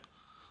对。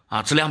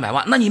值200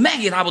万，那你卖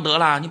给他不得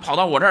了？你跑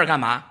到我这儿干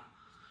嘛？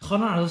他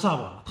那是啥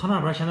吧？他那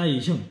边现在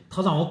疫情，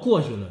他让我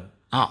过去了。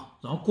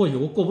然后过去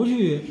我过不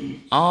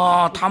去。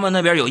他们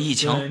那边有疫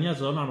情。对，你也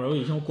知道那边有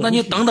疫情，我过不去。那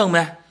你等等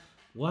呗。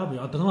我还不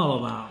想等了，老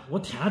板，我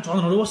天天装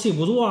那里，我睡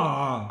不着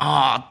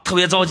啊。特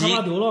别着急。他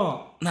把丢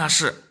了。那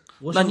是。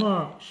我想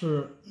着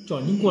是叫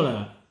你过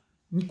来，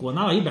你给我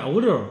拿个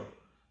150，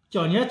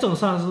叫你挣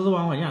30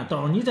万块钱，到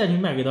时候你再去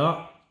卖给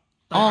他，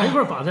大家一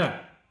块发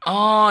财。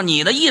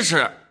你的意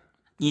思，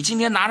你今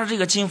天拿着这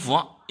个金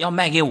佛要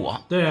卖给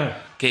我？对。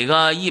给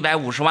个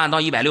150万到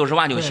160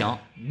万就行。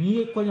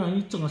你关键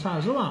你挣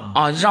30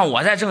万让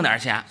我再挣点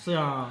钱。是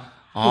呀。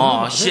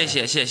谢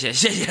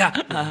谢。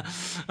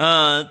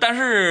但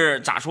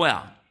是咋说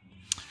呀？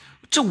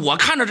这我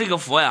看着这个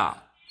佛呀，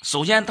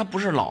首先它不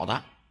是老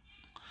的，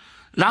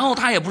然后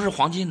它也不是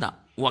黄金的，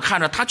我看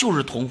着它就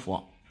是铜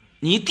佛。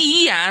你第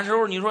一眼的时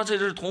候你说这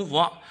是铜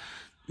佛，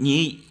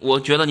我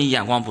觉得你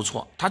眼光不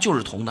错，它就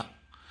是铜的。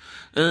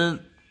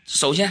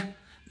首先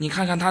你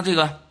看看它这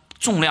个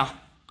重量，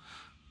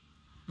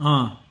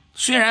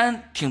虽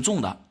然挺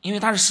重的，因为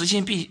它是实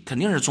心币，肯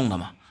定是重的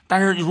嘛。但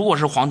是如果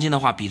是黄金的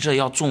话，比这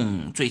要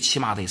重，最起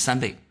码得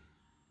3倍。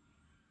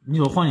你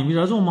说黄金比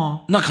这重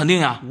吗？那肯定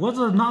呀。我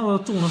这哪个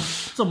重的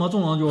这么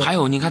重的就？还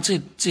有你看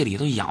这里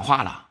都氧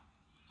化了，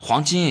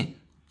黄金。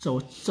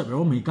这边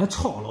我没敢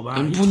抄，老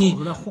板。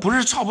不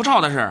是抄不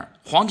抄的事儿，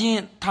黄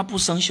金它不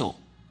生锈，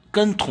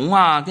跟铜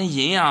啊、跟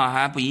银啊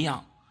还不一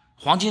样。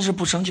黄金是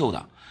不生锈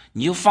的，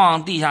你就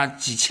放地下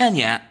几千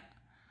年，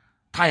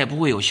它也不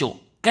会有锈，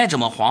该怎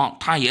么黄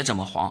它也怎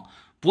么黄，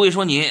不会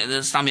说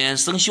你上面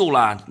生锈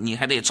了，你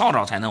还得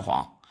照才能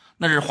黄，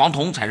那是黄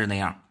铜才是那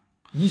样。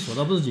你说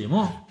的不是金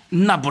吗？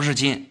那不是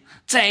金。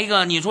再一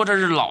个，你说这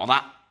是老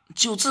的，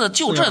就这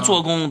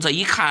做工，这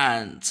一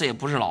看这也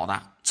不是老的。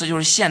这就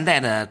是现代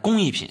的工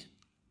艺品，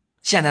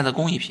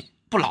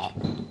不老，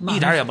一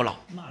点也不老。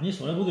那你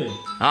说的不对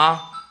啊！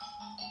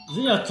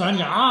人家专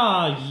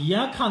家一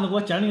眼看都给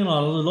我鉴定了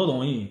老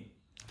东西。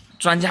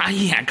专家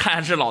一眼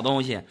看是老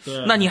东西，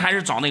那你还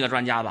是找那个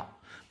专家吧。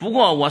不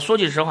过我说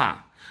句实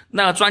话，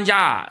那个专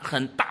家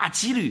很大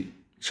几率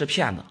是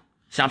骗子，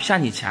想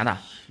骗你钱的。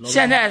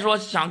现在说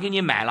想给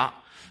你买了，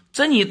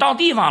真你到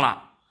地方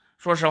了，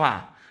说实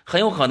话，很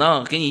有可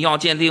能给你要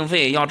鉴定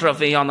费，要这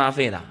费要那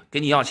费的，给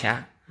你要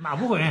钱。那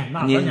不会，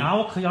那专家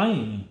我可相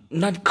信。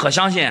那可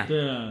相信？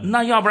对。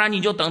那要不然你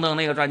就等等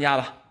那个专家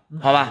吧，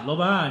好吧？老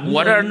板，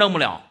我这儿弄不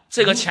了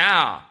这个钱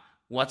啊，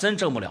我真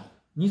挣不了。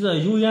你这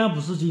有眼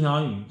不识金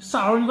镶玉，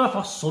啥时候你给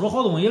我收着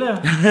好东西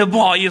了？不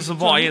好意思，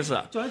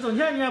叫你挣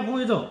钱你也不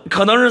会挣，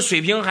可能是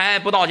水平还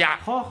不到家。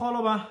好，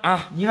老板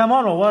啊，你还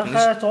忙着，我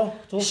还走。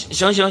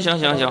行。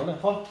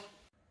好。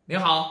您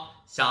好，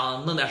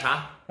想弄点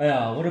啥？哎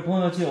呀，我这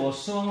朋友借我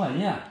10万块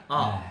钱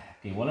啊，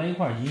给我了一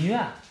块银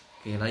元。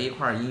给了一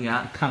块银元，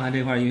看看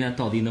这块银元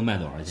到底能卖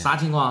多少钱？啥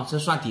情况？这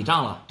算抵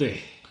账了？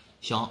对，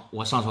行，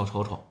我上手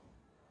瞅瞅。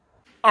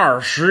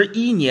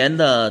21年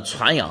的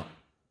传阳，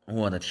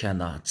我的天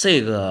哪，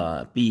这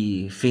个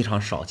币非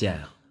常少见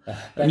啊！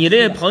你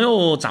这朋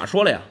友咋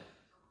说了呀？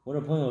我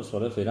这朋友说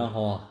的非常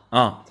好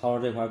啊！他说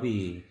这块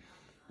币，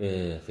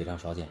非常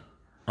少见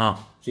啊，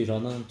最少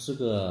能值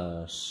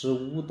个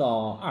15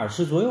到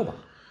20左右吧。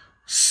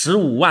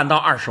15万到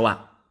20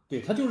万。对，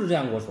他就是这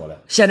样跟我说的。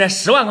现在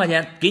10万块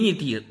钱给你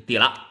抵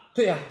了。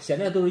对呀，现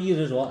在都是一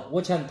直说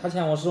他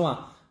欠我10万，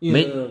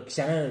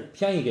现在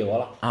便宜给我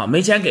了啊，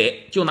没钱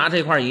给，就拿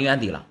这块银元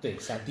抵了。对，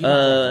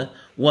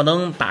我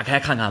能打开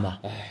看看吧？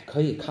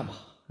可以看吧。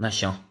那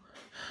行，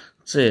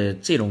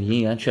这种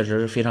银元确实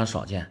是非常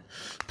少见。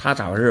它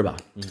咋回事吧？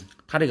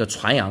它这个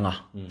传阳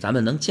啊，咱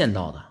们能见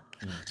到的，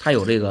它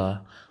有这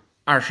个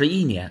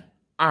21年、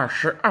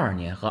22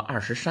年和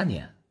23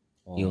年，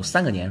有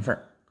3个年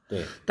份。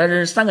对，但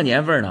是3个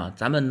年份呢，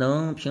咱们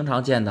能平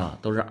常见到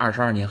都是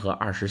22年和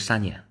23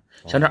年，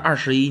像这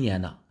21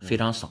年的非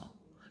常少。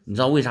你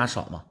知道为啥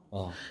少吗？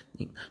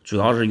主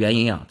要是原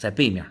因啊在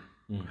背面。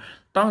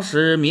当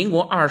时民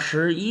国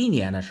21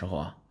年的时候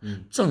啊，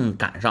正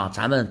赶上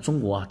咱们中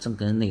国正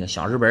跟那个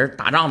小日本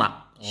打仗呢，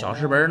小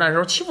日本那时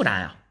候欺负咱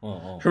呀，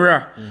是不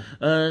是？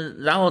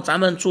然后咱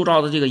们铸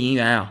造的这个银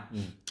元啊，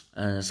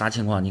啥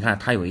情况？你看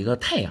它有一个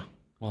太阳，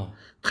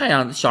太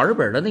阳小日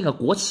本的那个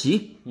国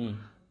旗，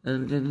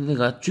那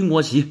个军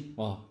国旗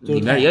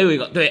里面也有一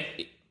个，对，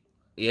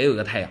也有一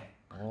个太阳，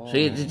所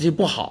以这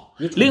不好。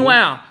另外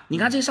啊，你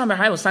看这上面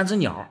还有3只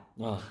鸟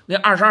那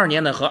22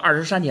年的和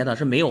23年的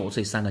是没有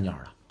这3个鸟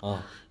的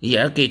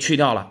也给去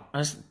掉了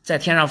在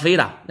天上飞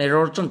的。那时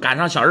候正赶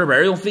上小日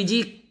本用飞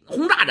机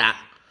轰炸咱，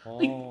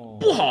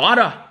不好啊，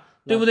这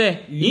对不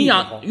对？影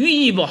响寓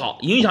意不好，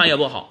影响也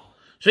不好，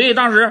所以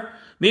当时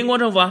民国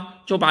政府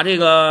就把这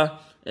个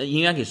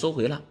银元给收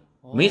回了，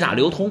没咋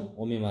流通。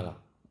我明白了。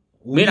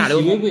没咋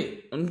流通，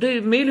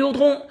对，没流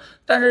通，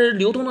但是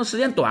流通的时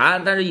间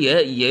短，但是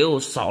也有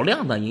少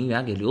量的银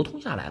元给流通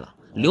下来了，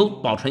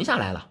保存下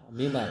来了。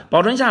明白了，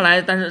保存下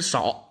来，但是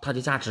少，它的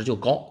价值就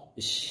高。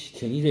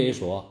听你这一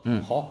说，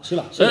好，行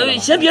了，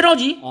先别着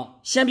急啊，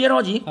先别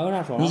着急，还有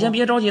啥说？你先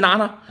别着急拿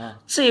呢。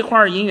这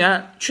块银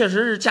元确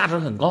实是价值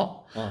很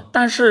高，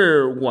但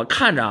是我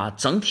看着啊，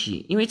整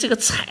体因为这个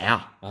彩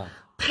啊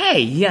太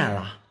艳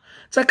了，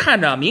再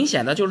看着明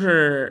显的就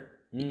是。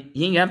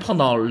银元碰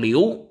到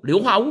硫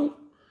化物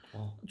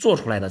做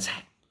出来的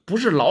彩，不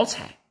是老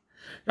彩。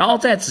然后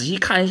再仔细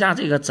看一下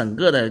这个整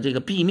个的这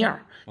个壁面，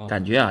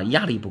感觉啊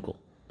压力不够。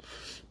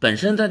本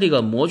身它这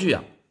个模具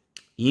啊，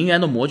银元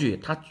的模具，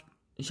它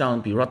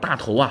像比如说大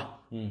头啊，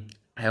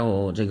还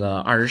有这个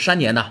23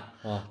年的，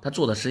它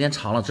做的时间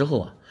长了之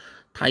后啊，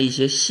它一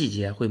些细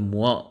节会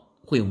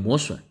有磨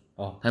损。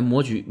它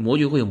模具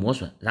会有磨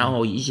损，然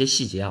后一些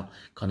细节啊，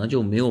可能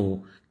就没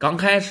有刚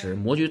开始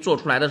模具做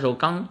出来的时候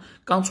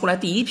刚出来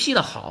第一批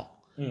的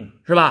好，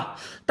是吧？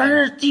但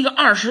是这个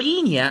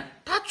21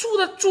年，它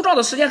铸造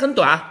的时间很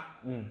短，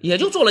也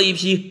就做了一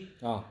批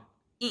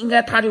应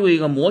该它就有一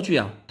个模具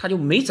啊，它就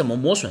没怎么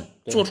磨损，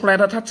做出来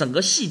的它整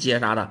个细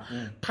节啥的，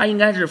它应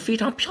该是非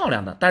常漂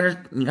亮的。但是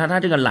你看它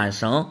这个缆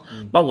绳，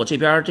包括这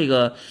边这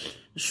个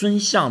孙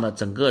相的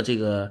整个这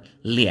个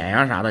脸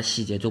呀啥的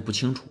细节就不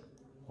清楚，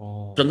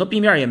整个壁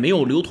面也没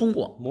有流通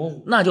过，模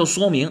糊，那就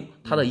说明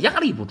它的压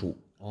力不足，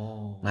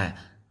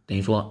等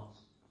于说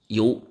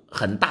有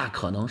很大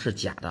可能是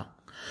假的。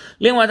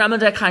另外咱们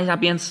再看一下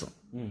边齿，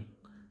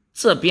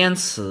这边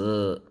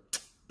齿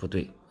不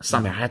对，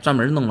上面还专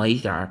门弄了一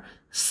点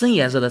深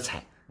颜色的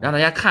彩，让大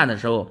家看的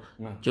时候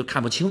就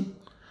看不清。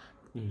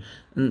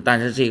但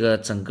是这个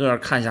整个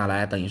看下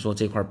来，等于说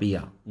这块壁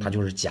啊，它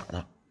就是假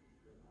的，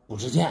不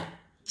值钱，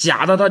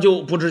假的它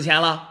就不值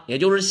钱了，也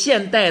就是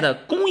现代的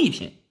工艺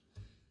品。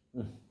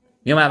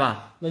明白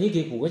吧？那你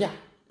给估个价，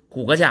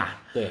估个价，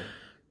对，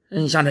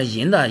像这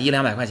银的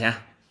100-200块钱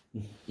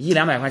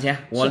，100-200块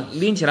钱，我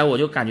拎起来我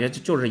就感觉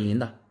就是银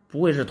的，不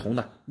会是铜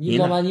的。你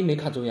老板你没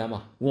看走眼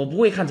吗？我不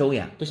会看走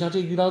眼。就像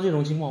遇到这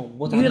种情况，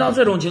遇到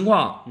这种情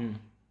况，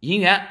银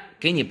元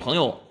给你朋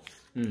友，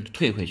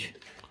退回去，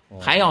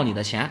还要你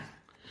的钱。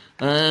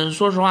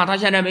说实话，他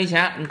现在没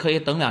钱，你可以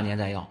等2年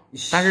再要，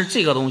但是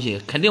这个东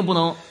西肯定不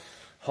能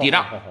抵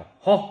账。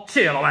好，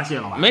谢谢老板，谢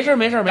谢老板。没事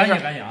没事没事，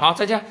感谢啊。好，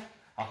再见。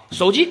好，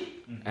手机，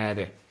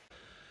对。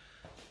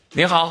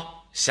您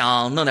好，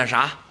想弄点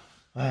啥？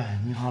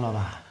你好，老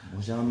板，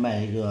我想卖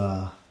一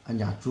个俺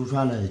家祖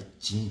传的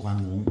金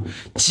关公。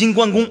金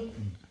关公，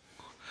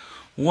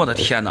我的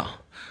天哪，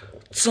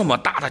这么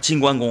大的金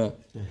关公！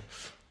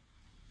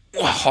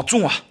对，哇，好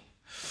重啊，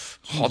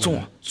好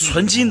重啊，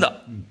纯金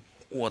的。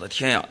我的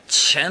天呀，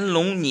乾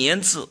隆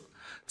年制，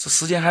这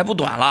时间还不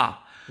短了。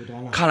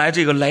看来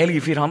这个来历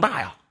非常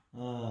大呀。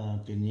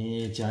给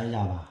你讲一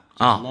下吧。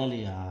来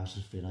历啊是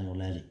非常有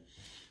来历。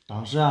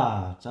当时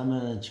啊，咱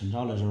们清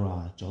朝的时候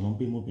啊，交通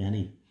并不便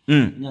利。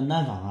你看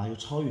南方啊有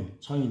漕运，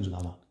漕运知道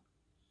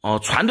吧？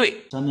船队。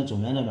咱们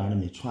中原那边的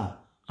没船，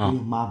都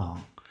用马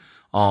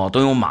帮。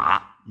都用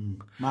马。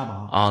马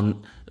帮。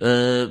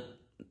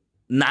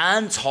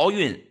南漕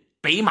运，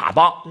北马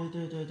帮。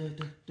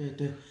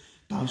对。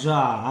当时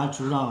啊，俺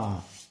祖上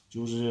啊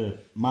就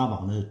是马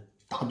帮的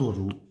大舵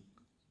主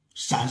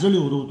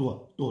，36头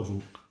舵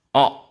主。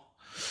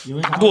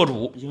大舵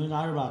主。因为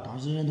啥是吧？当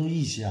时人都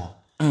义气啊。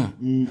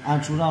俺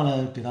祖上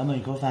呢给他们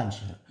一口饭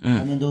吃，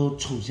他们都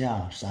抽钱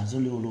啊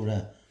，36路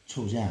人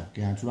抽钱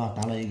给俺祖上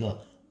打了一个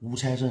五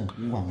财神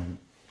5关公。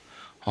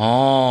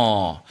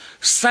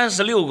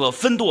36个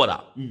分舵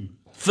的，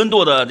分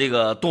舵的这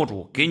个舵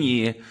主给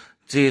你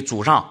这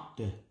祖上，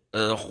对，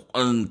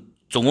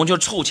总共就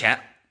凑钱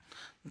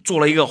做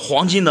了一个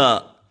黄金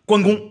的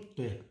关公。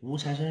对，五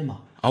财神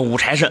嘛。五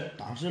财神。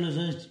当时的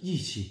人义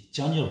气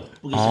讲究，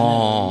不跟现在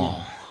一样。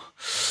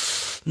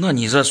那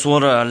你这说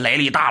的来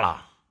历大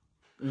了。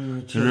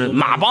就是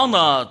马帮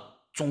的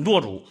总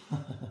舵主。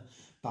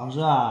当时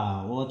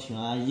啊，我听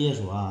俺爷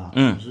说啊，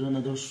当时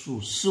那都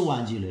数10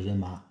万计的人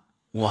马。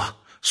哇，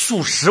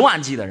数10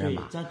万计的人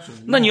马。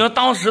那你说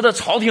当时的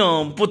朝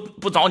廷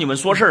不找你们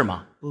说事儿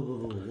吗？不，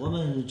我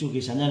们就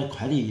跟现在的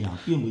快递一样，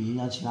并不影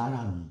响其他啥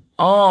东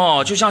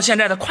西。就像现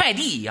在的快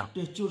递一样。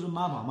对，就是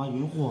马帮嘛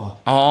运货。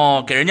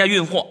给人家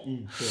运货。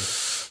对。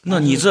那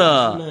你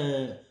这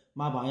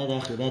马帮也在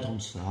后台通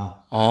吃啊。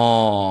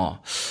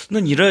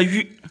那你这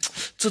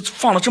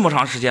放了这么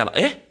长时间了，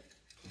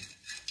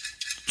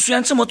虽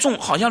然这么重，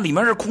好像里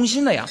面是空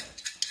心的呀。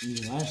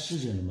应该是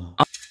心的嘛。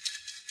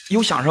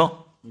有响声。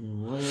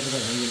我也不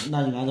知道，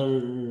那应该都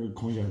是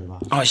空心的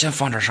吧。先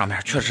放这上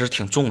面，确实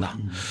挺重的，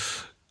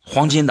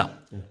黄金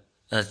的。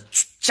对。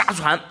家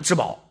传之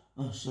宝。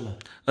是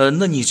的。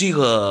那你这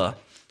个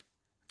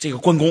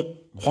关公，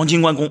黄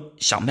金关公，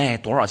想卖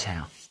多少钱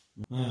啊？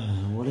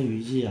我的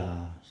预计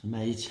啊是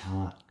卖1000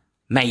万。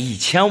卖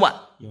1000万。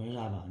因为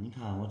啥吧？你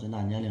看我这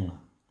大年龄了，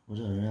我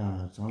这人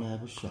啊长得还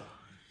不帅，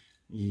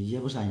也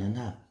不善言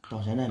谈，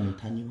到现在没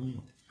谈女朋友。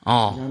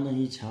我想弄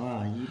1000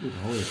万一步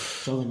到位，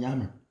找个娘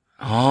们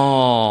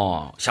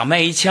儿。想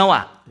卖1000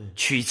万，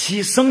娶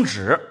妻生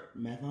子，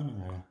买房子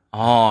来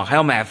着。还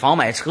要买房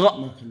买车。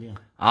那肯定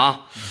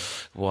啊！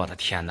我的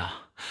天哪，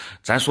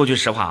咱说句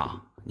实话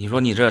啊，你说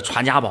你这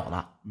传家宝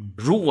的，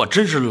如果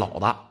真是老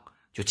的，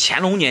就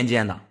乾隆年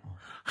间的，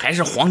还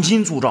是黄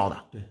金铸造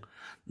的，对，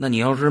那你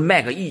要是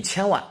卖个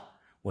1000万，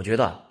我觉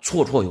得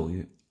绰绰有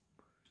余。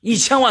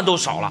1000万都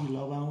少了。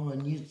老板，我说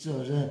你这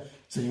人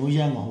真有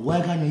眼光，我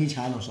也感觉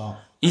1000万都少。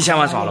1000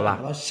万少了吧？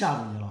我吓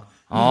着你了。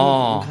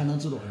我看能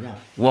值多少钱？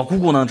我估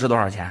估能值多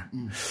少钱？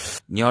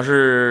你要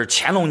是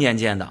乾隆年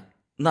间的，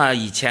那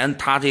以前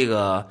他这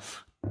个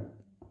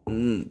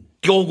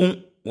雕工，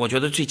我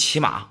觉得最起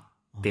码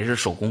得是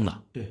手工的。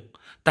对。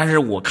但是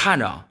我看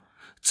着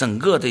整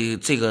个的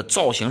这个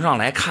造型上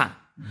来看，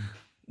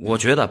我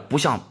觉得不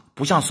像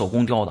手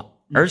工雕的，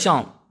而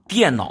像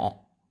电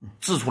脑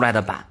制出来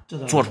的版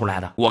做出来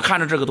的。我看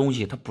着这个东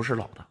西它不是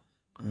老的。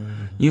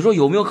你说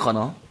有没有可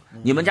能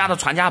你们家的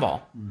传家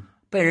宝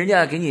被人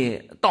家给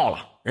你盗了，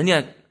人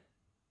家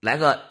来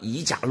个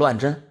以假乱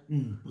真？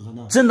不可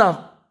能。真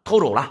的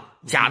偷走了，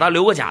假的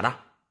留个假的。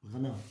不可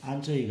能。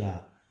俺这个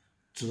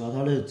知道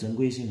它的珍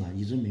贵性啊，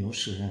一直没有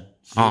示人，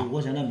所以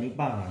我现在没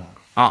办法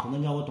了。不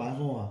能叫我断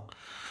送啊。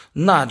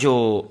那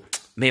就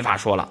没法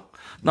说了。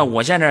那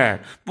我现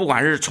在不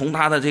管是从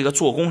它的这个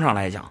做工上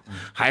来讲，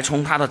还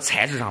从它的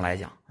材质上来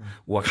讲，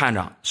我看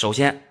着首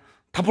先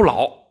它不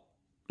老，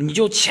你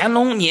就乾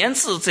隆年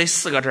字这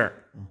4个字儿，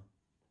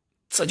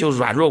这就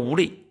软弱无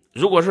力。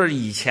如果说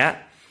以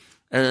前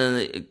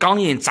钢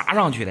印砸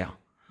上去的呀，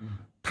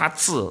它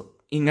字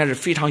应该是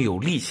非常有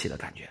力气的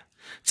感觉。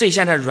这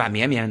现在软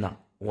绵绵的，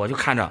我就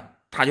看着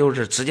它就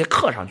是直接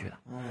刻上去的，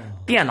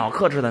电脑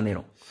刻制的那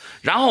种。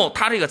然后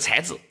它这个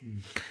材质，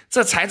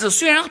这材质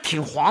虽然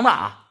挺黄的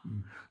啊，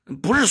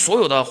不是所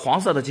有的黄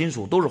色的金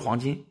属都是黄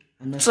金，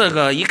这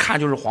个一看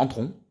就是黄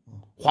铜，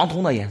黄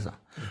铜的颜色。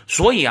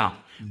所以啊，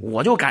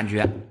我就感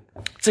觉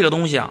这个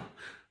东西啊，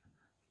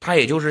它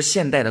也就是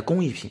现代的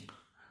工艺品。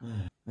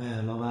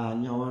哎，老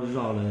板，你让我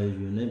绕了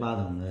晕了巴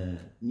登的，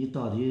你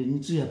到底你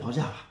直接报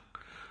价吧。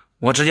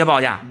我直接报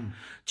价，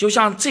就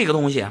像这个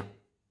东西，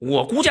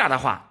我估价的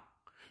话，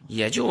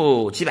也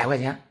就几百块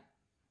钱，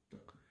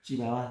几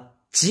百万，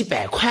几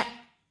百块。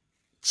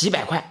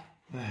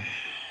哎，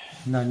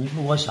那你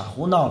说我瞎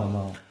胡闹了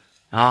吗？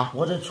啊！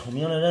我这聪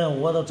明的人，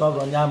我都找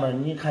个娘们儿，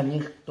你看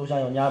你都想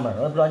要娘们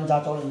儿，我不知道你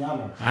咋找的娘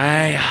们儿。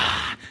哎呀，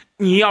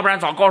你要不然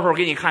找高手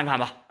给你看看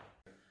吧。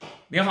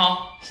您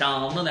好，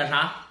想弄点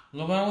啥？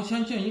老板，我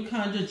想叫你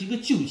看这几个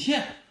旧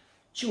钱。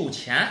旧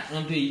钱？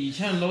对，以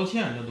前老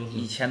钱，这都是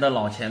以前的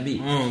老钱币。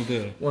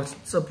对。我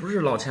这不是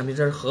老钱币，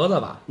这是盒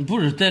子吧？不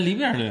是，在里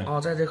边的。哦，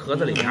在这盒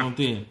子里边。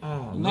对。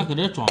哦，那搁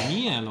这装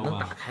米呀，老板。能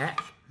打开。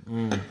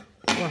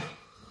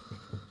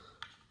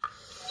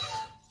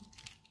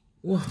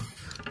哇，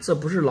这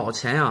不是老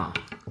钱呀，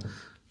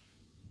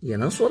也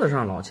能说得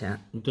上老钱。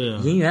对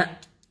啊。银元。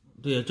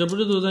对，这不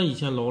是都咱以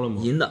前捞了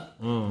吗？银的。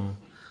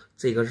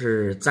这个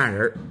是赞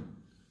人，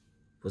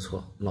不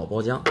错，老包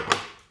浆。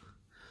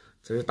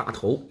这是大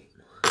头。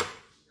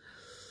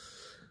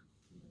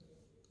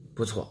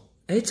不错，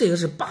哎，这个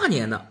是8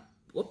年的，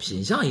我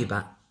品相一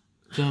般。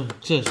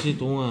这谁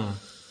懂啊？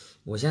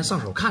我先上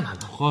手看看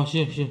吧。好，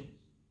行。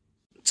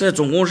这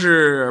总共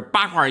是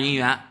8块银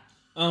元。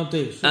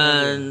对。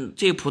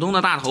这普通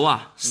的大头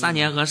啊，3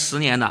年和10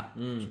年的，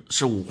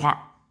是5块，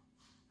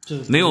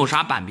没有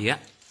啥版别。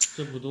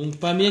这不懂，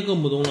版别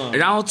更不懂了。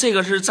然后这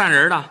个是赞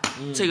人的，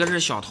这个是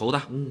小头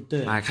的，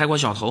对，哎，开过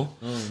小头。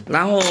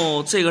然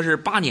后这个是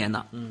8年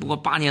的，不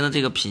过8年的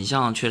这个品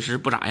相确实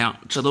不咋样，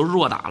这都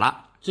弱打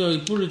了。这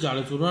不是家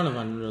里祖传的，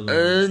反正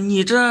这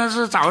你这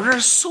是咋回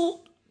事？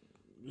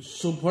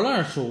收破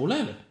烂收来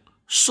的，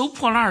收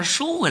破烂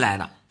收回来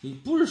的。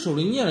不是收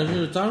的年的，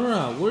是咋说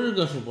啊？我是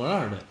个收破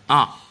烂的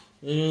啊。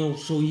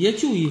收一些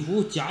旧衣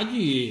服、家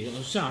具，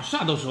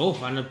啥都收，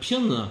反正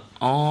瓶子、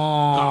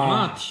缸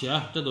啊、铁，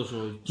这都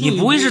收。你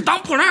不会是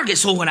当破烂给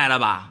收回来了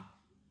吧？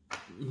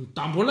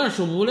当破烂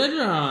收不回来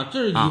这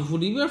是衣服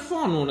里边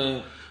放着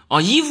的。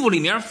衣服里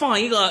面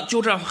放一个，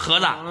就这盒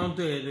子。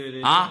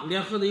对。啊，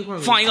连盒子一块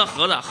放一个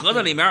盒子，盒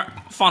子里面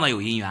放的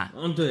有银元。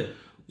对。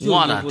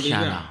我的天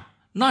哪！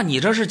那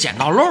你这是捡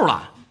到漏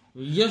了。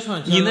也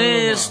算。你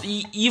那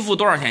衣服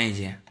多少钱一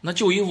斤？那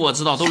旧衣服我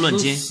知道都论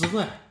斤。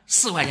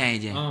4块钱一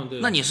斤。对。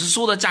那你是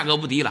收的价格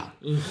不低了。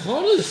好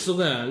的4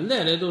块，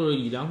来的都是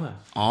1、2块。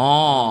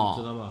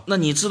知道吧？那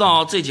你知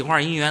道这几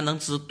块银元能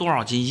值多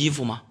少斤衣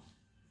服吗？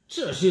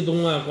这谁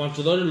懂啊？光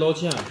知道这老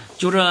钱。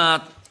就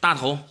这大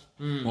头。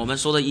我们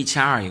收的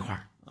1200一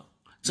块，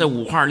这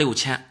5块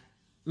6000。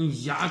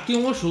你呀，给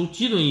我收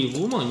几吨衣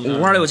服嘛？5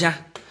块6000，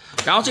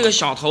然后这个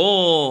小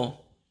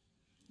头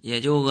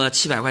也就个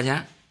700块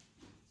钱，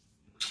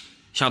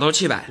小头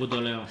700，不得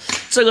了。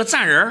这个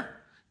赞人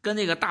跟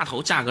这个大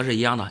头价格是一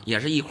样的，也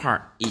是1块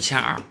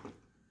1200。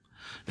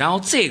然后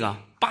这个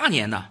8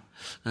年的，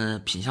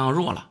品相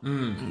弱了，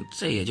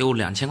这也就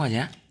2000块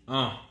钱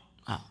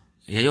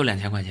也就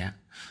2000块钱，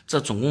这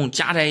总共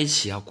加在一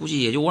起啊，估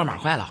计也就万把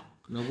块了。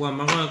那万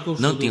把块够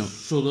能顶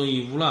收顿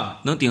衣服了，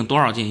能顶多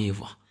少斤衣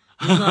服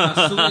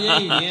？4块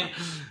钱一斤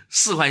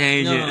，4块钱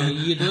一斤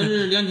，1吨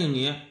是2000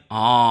斤。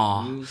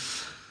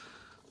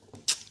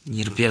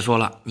你这别说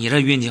了，你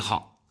这运气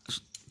好，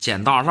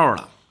捡到漏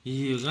了。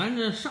俺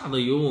这啥都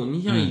有，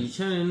你像以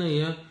前的那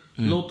些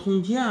老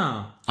铜钱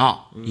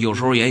有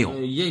时候也有，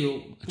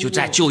就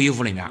在旧衣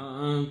服里面。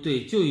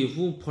对，旧衣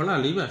服破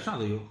烂里边啥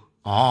都有。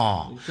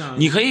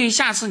你可以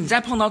下次你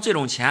再碰到这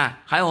种钱，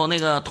还有那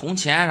个铜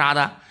钱啥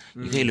的，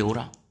你可以留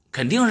着，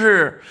肯定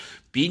是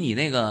比你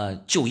那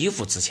个旧衣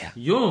服值钱。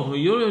有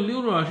的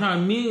留着啥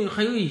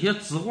还有一些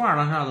字画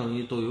的啥东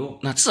西都有。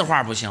那字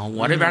画不行，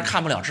我这边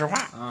看不了字画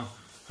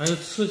还有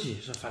瓷器，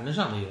反正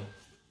啥都有。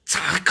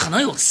咋可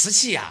能有瓷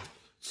器呀？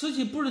瓷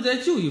器不是在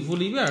旧衣服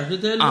里边，是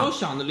在老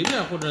箱子里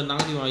边或者哪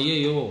个地方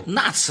也有。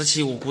那瓷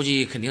器我估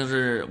计肯定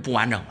是不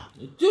完整了，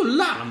就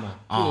烂了嘛。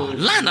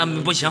烂的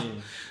不行。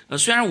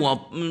虽然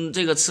我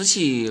这个瓷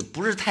器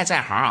不是太在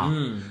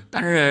行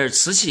但是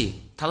瓷器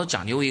它都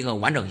讲究一个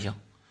完整性。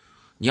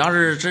你要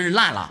是真是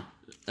烂了，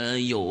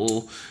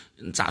有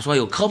咋说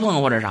有磕碰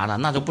或者啥的，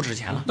那就不值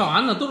钱了。当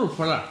然那都是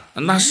破烂，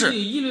那是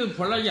一律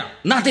破烂价。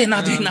那对，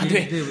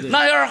对不对？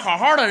那要是好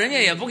好的，人家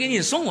也不给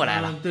你送过来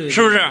了，对，是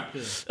不是？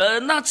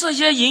那这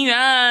些银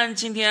元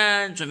今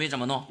天准备怎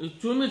么弄？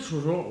准备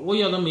出手，我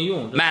要的没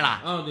用，卖了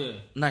啊？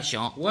对，那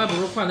行，我还不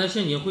如换点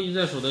现金回去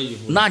再收的衣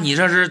服。那你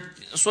这是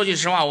说句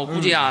实话，我估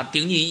计啊，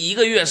顶你1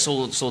个月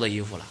收的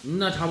衣服了。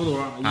那差不多，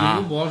衣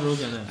服不好收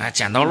现在。哎，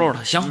捡到漏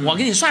了，行，我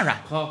给你算算。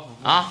好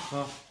啊，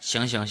好，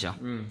行。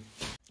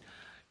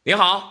你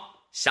好，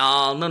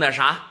想弄点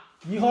啥？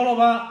你好，老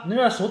板，那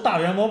边收大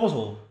元宝不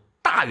收？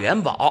大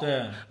元宝？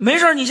对，没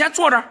事，你先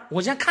坐这儿，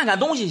我先看看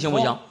东西，行不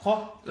行？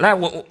好，来，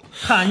我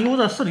看有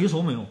这实力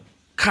收没有？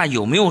看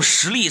有没有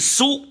实力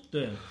收。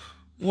对，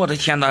我的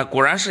天哪，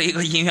果然是一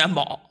个银元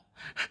宝，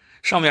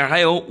上面还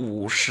有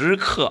50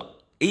克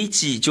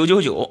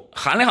AG999，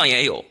含量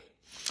也有。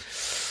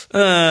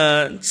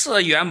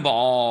这元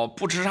宝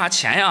不值啥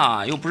钱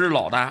呀，又不是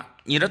老的，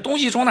你这东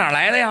西从哪儿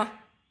来的呀？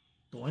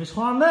东西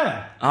从哪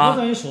来？我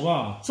跟你说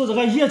吧，这是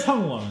个爷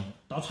传过来的，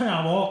当传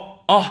家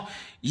宝。哦，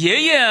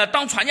爷爷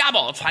当传家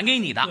宝传给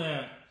你的。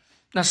对，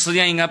那时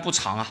间应该不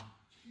长啊。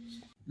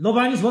老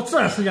板，你说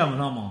这时间不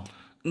长吗？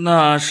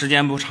那时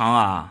间不长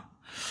啊，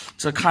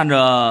这看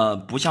着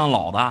不像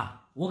老的。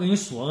我跟你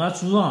说，俺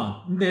祖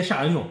上你得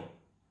吓一跳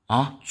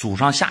啊！祖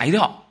上吓一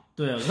跳。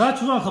对，俺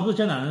祖上可不是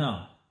简单人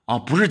啊。哦，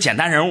不是简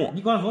单人物。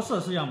你光说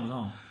这时间不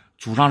长。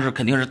祖上是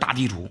肯定是大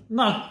地主，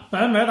那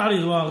100%大地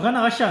主啊！俺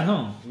那个县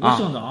城，我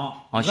姓张，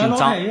俺老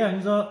太爷，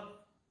你知道，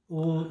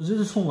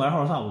人送外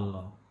号啥不知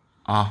道？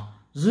啊，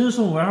人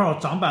送外号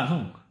张半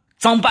城。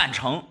张半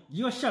城，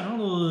一个县城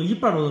都一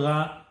半都是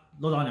俺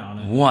老张家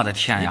的。我的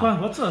天呀！你光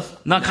说这，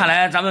那看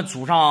来咱们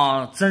祖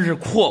上真是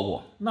阔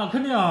过。那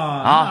肯定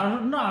啊，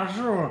那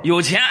时候有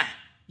钱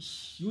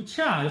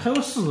还有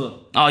势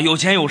啊，有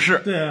钱有势。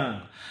对，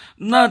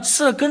那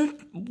这跟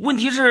问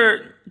题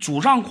是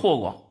祖上阔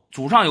过。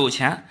祖上有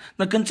钱，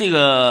那跟这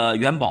个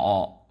元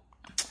宝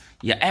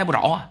也挨不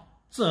着啊。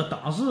这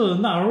当时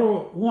那时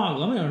候文化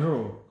革命的时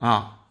候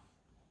啊，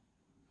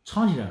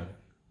藏起来的。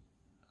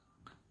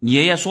你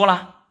爷爷说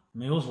了？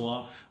没有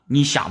说。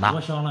你想的？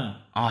我想的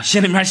啊，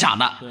心里面想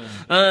的。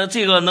对。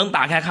这个能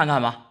打开看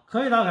看吗？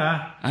可以打开。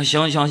啊，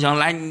行，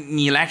来，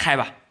你来开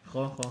吧。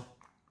好。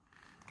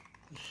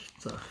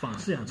这放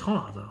时间长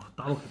了，这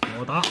打不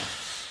好打。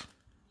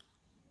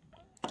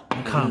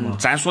你看吧，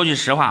咱说句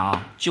实话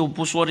啊，就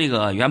不说这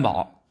个元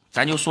宝，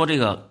咱就说这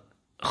个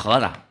盒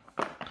子。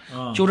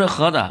就这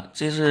盒子，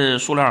这是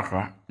塑料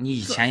盒，你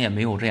以前也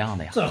没有这样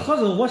的呀。这盒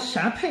子我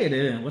先配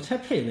的，我才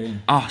配的。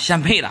啊，先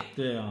配的。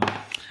对呀。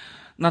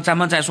那咱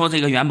们再说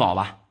这个元宝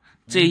吧，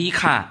这一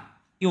看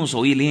用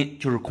手一拎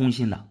就是空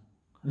心的。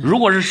如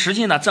果是实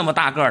心的这么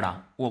大个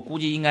的，我估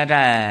计应该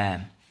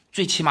在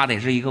最起码得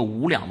是一个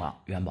5两的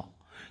元宝。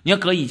你要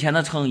搁以前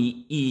的称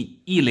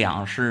一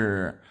两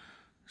是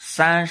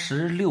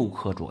36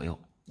克左右。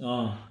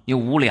你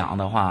5两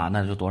的话，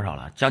那就多少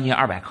了？将近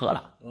200克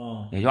了。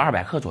也就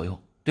200克左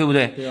右，对不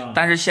对？对啊。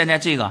但是现在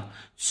这个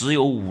只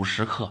有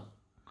50克，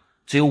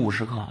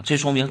这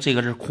说明这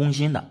个是空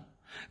心的。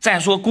再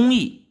说工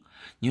艺，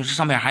你说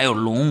上面还有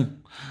龙，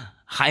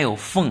还有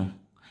凤，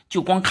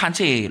就光看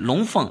这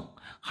龙凤，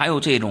还有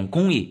这种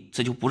工艺，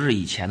这就不是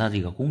以前的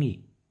这个工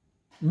艺。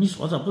你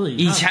说这不是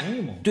以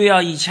前？对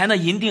啊，以前的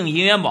银锭、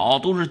银元宝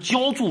都是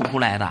浇铸出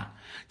来的，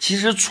其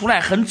实出来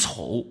很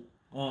丑。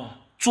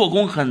做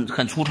工很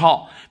粗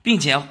糙，并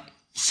且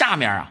下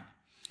面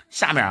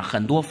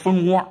很多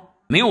蜂窝，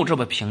没有这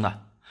么平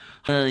的。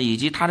以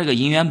及它这个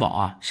银元宝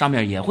啊，上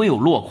面也会有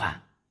落款，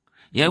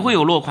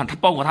它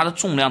包括它的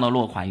重量的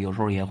落款，有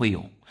时候也会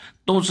有，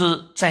都是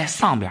在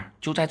上边，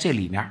就在这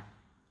里面。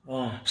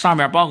上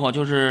面包括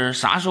就是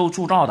啥时候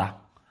铸造的，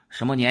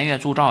什么年月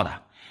铸造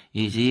的，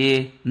以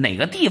及哪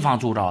个地方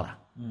铸造的。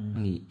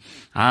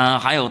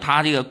还有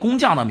它这个工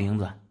匠的名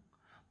字，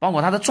包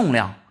括它的重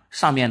量，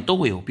上面都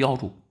会有标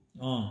注。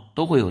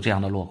都会有这样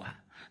的落款。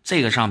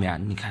这个上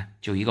面你看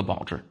就一个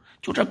宝字，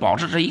就这宝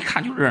字这一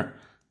看就是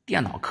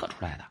电脑刻出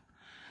来的。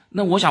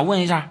那我想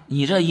问一下，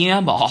你这银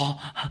元宝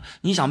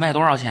你想卖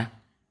多少钱？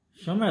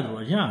想卖多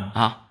少钱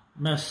啊？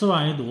卖10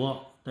万一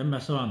多，得卖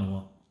10万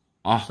多。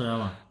10来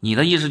万。你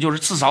的意思就是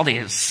至少得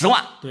10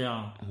万？对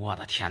呀。我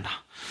的天哪，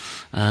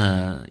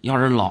要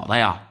是老的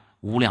呀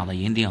，5两的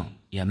银锭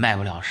也卖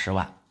不了10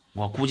万。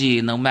我估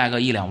计能卖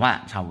个1、2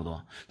万差不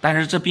多，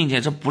但是并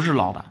且这不是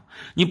老的，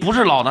你不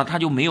是老的，它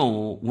就没有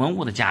文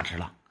物的价值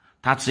了，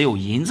它只有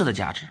银子的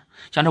价值。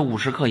像这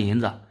50克银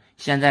子，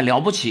现在了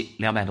不起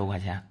200多块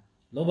钱。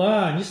老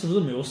板，你是不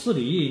是没有实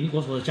力？你给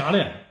我说的假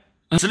的。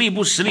实力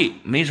不实力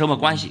没什么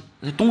关系，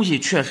这东西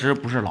确实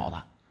不是老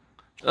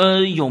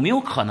的。有没有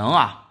可能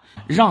啊，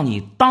让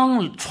你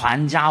当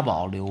传家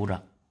宝留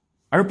着，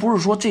而不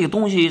是说这个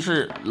东西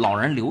是老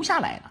人留下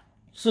来的？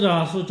是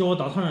的，是叫我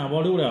当传家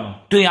宝留的。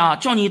对呀，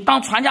叫你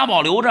当传家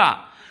宝留着，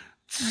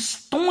这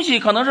东西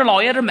可能是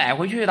老爷子买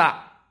回去的，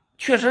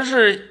确实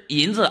是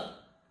银子，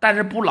但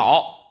是不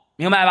老，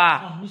明白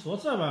吧？你说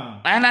这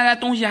吧。来，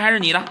东西还是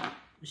你的，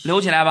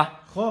留起来吧。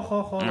好，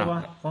老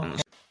板，好。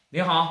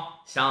你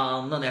好，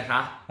想弄点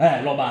啥？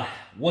哎，老板，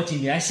我今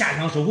天下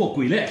乡收获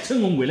归来，成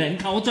功归来，你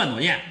看我赚多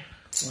少钱？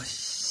我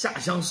下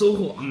乡收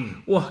获，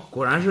哇，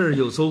果然是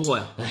有收获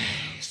呀！哎，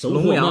收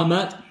获满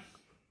满，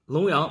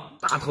龙阳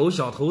大头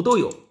小头都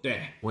有。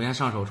对，我先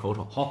上手瞅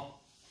瞅。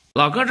好，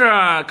老哥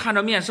这看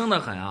着面生的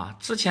很啊，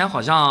之前好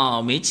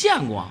像没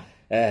见过。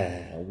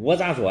哎，我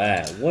咋说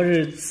哎，我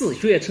是自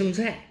学成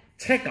才，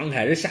才刚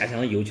开始下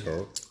乡有球。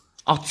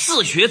哦，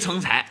自学成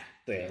才。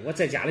对，我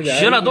在家里边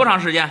学了多长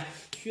时间？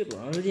学多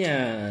长时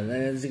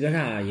间？这个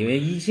啥，因为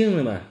疫情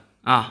了嘛。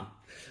啊。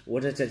我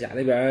在家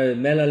里边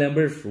买了2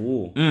本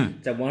书，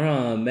在网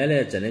上买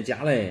了真的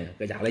假的，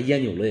搁家里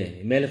研究了，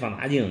买了放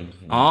大镜。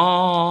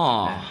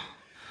哦，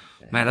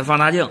买了放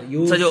大镜，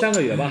有3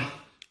个月吧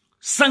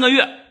？3个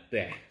月，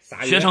对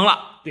，3月学成了。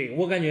对，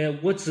我感觉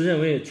我自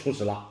认为出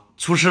师了。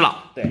出师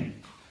了，对，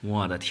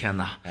我的天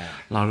哪，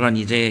老哥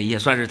你这也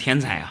算是天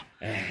才啊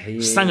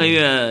！3个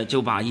月就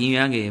把银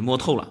元给摸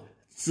透了，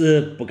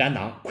是不敢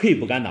当，愧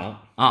不敢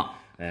当啊！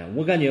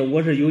我感觉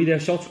我是有一点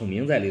小聪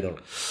明在里头。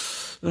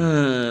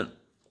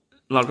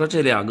老哥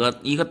这2个，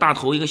一个大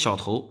头，一个小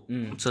头，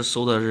这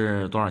收的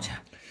是多少钱？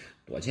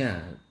多少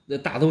钱？那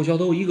大头小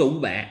头一个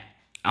500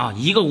啊，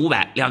一个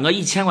500，2个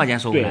1000块钱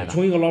收回来的。对，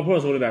从一个老婆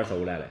手里边收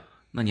回来的。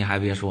那你还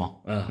别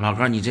说，老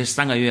哥，你这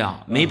3个月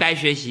啊，没白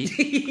学习，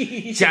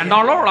捡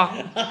到漏了。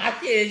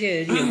谢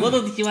谢，我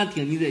都喜欢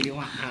听你这句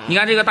话。你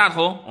看这个大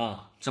头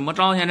啊，怎么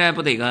着？现在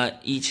不得个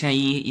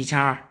1100、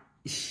1200？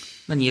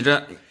那你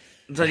这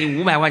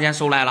500块钱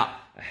收来了，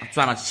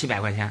赚了700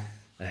块钱。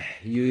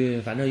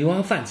反正有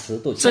碗饭吃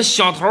都。这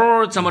小头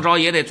怎么着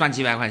也得赚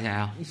几百块钱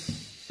呀？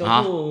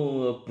小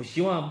头不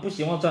希望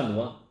赚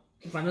多，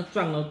反正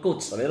赚个够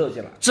吃的都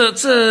行了。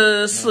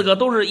这4个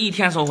都是一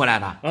天收回来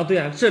的啊？对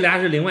啊，这俩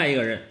是另外一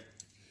个人，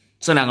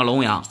这2个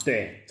龙阳。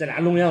对，这俩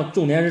龙阳，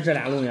重点是这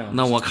俩龙阳。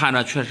那我看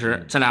着确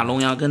实这俩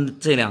龙阳跟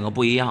这2个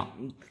不一样。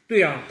对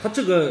呀，他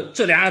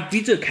这俩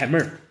比这开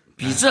门，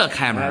比这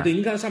开门。对，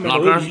你看上面老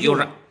哥有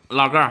啥？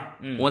老哥，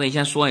我得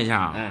先说一下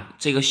啊，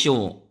这个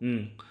绣，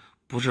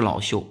不是老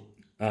绣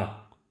啊，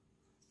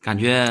感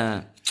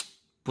觉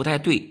不太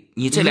对。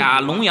你这俩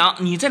龙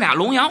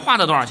阳花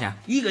的多少钱？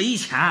一个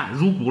1000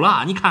入股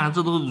了，你看看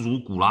这都入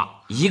股了，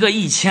一个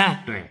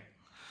1000。对，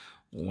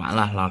完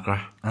了，老哥，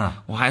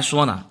我还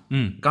说呢，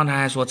刚才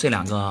还说这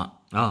2个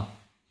啊，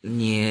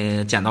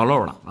你捡到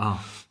漏了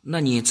啊，那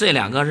你这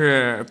2个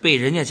是被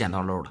人家捡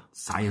到漏了，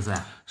啥意思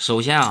啊？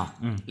首先啊，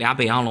俩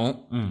北洋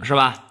龙，是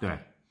吧？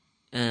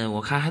对，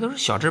我看还都是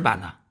小只版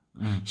的，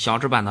小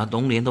只版的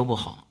龙鳞都不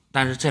好。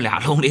但是这俩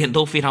龙鳞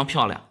都非常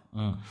漂亮，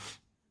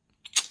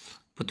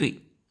不对，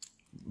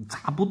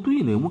咋不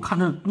对呢？我看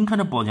这，你看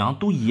这包浆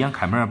都一眼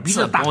开门，比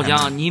这包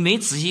浆你没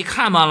仔细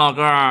看吗，老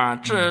哥？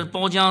这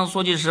包浆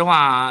说句实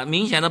话，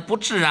明显的不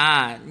自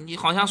然，你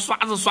好像刷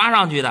子刷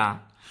上去的。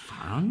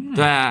刷上去？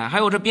对，还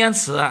有这边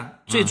齿，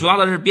最主要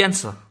的是边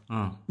齿。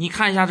你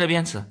看一下这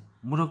边齿，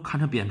我这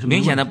看这边齿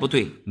明显的不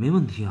对，没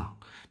问题啊，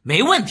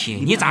没问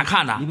题。你咋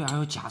看的？里边还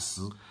有假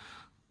丝，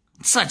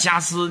这假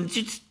丝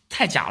就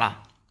太假了。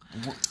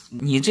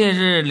你这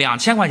是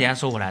2000块钱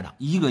收回来的，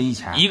一个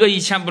1000，一个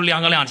1000不2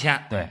个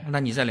2000？对，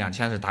那你这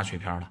2000是打水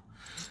漂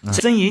的，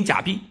真银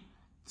假币，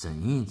真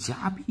银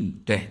假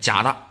币，对，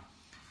假的，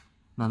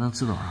那能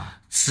值多少？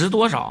值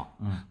多少？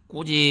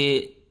估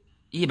计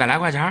100来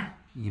块钱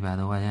，100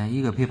多块钱，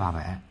一个赔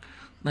800，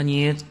那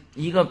你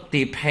一个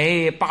得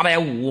赔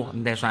850，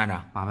你得算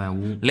着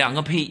850，2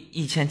个赔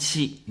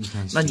1700，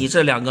那你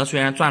这2个虽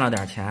然赚了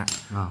点钱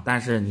啊，但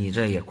是你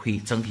这也亏，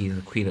整体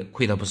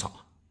亏的不少。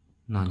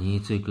那你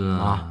这个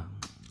啊，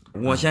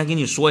我先跟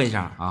你说一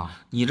下啊，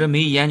你这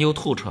没研究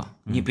透彻，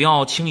你不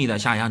要轻易的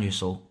下乡去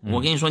收。我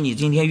跟你说，你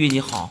今天运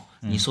气好，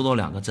你收到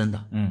2个真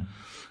的。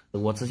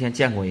我之前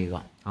见过一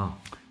个啊，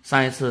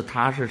上一次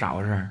他是咋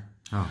回事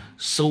啊？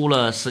收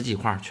了10几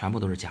块，全部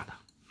都是假的。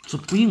这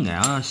不应该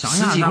啊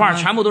！10几块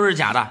全部都是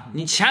假的，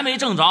你钱没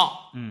挣着，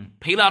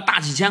赔了大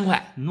几千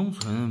块。农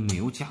村没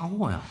有假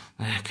货呀，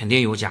哎，肯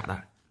定有假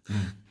的，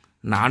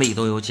哪里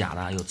都有假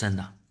的，有真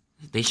的，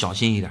得小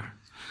心一点。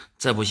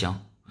这不行，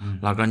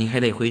老哥，你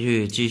还得回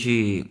去继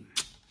续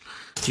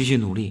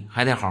努力，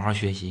还得好好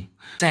学习，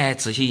再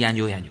仔细研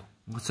究研究。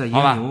我这研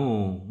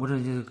究，我这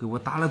给我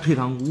打了退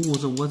堂鼓，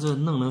我这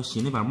弄得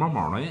心里边毛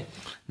毛的。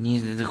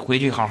你回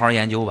去好好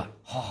研究吧。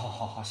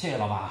好，谢谢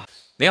老板。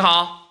你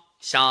好，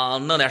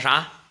想弄点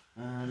啥？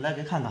来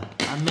给看看，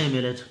俺妹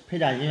妹的陪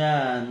嫁银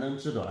元能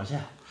值多少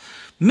钱？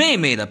妹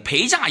妹的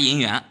陪嫁银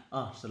元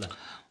啊，是的。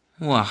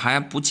哇，还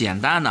不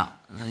简单呢，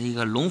一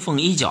个龙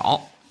凤一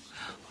角。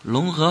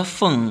龙和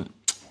凤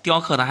雕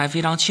刻的还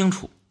非常清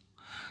楚，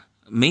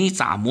没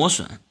咋磨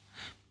损。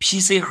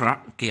PC 盒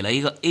给了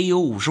一个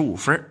AU55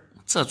分，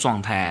这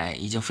状态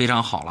已经非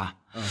常好了。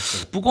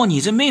不过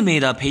你这妹妹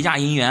的陪嫁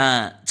银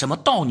元怎么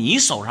到你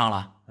手上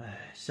了？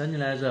想起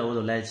来这我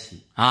都来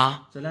气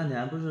啊！这2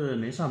天不是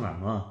没上班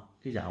吗？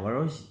给家玩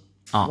游戏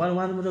啊，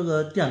玩这不这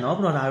个电脑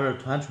不知道啥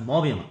突然出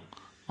毛病了。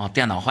哦，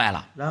电脑坏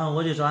了。然后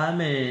我就找俺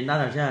妹拿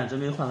点钱，准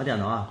备换个电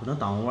脑啊，不能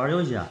耽误玩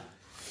游戏啊。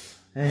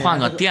换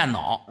个电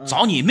脑，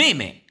找你妹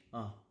妹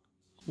啊？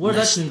我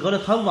这亲哥的，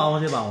他不帮我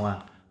谁帮我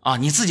啊？啊，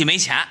你自己没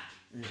钱。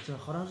这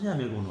好长时间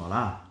没工作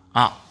了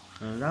啊。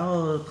然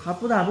后他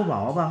不但不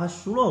帮我吧，还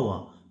数落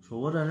我，说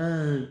我这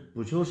人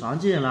不求上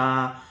进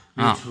啦，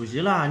没出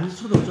息啦。你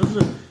瞅瞅，这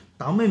是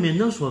当妹妹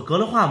能说哥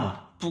的话吗？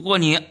不过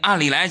你按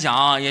理来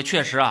讲也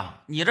确实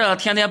啊，你这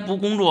天天不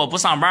工作不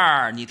上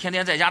班，你天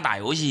天在家打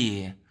游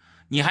戏，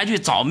你还去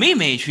找妹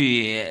妹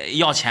去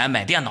要钱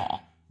买电脑。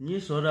你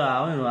说这，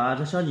我跟你说啊，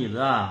这小妮子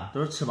啊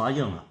都是翅膀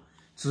硬了。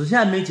之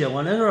前没结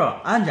婚的时候，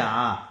俺家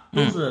啊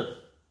都是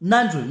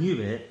男尊女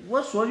卑。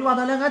我说句话，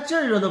他连俺劲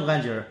儿都不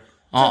敢劲儿。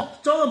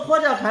找个婆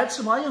家开始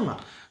翅膀硬了，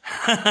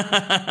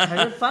开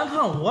始反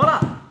抗我了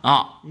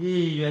啊！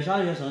越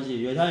想越生气，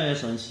越想越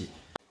生气。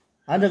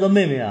俺这个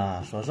妹妹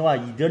啊，说实话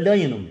一点良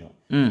心都没有。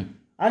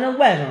俺这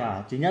外甥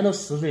啊，今年都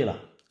4岁了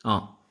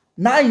啊。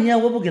哪一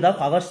年我不给他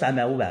花个300、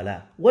500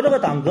来？我这个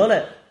当哥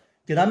的，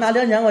给他拿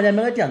2000块钱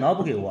买个电脑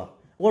不给我。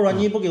我说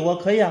你不给我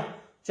可以啊，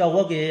叫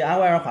我给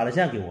俺外甥花的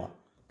钱给我。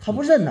他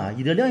不认呐，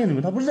一点良心都没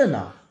有，他不认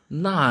呐。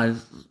那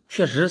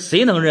确实，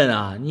谁能认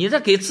啊？你这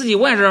给自己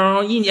外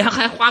甥一年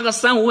还花个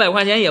300、500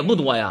块钱也不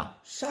多呀。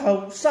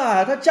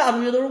啥？他嫁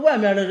出去都是外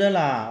面的人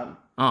了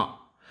啊。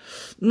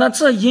那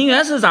这姻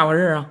缘是咋回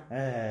事啊？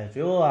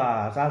最后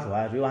啊，咋说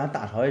啊？最后俺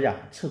大吵一架，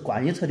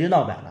关系彻底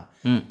闹掰了。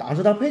当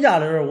时他陪嫁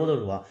的时候，我都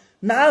说，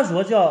哪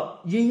说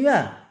叫姻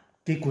缘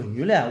给闺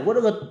女了？我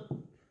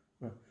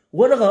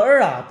这个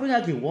儿啊，不应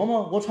该给我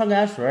吗？我传给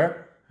俺孙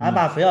儿，俺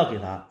爸非要给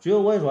他。最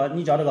后我就说，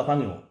你叫这个还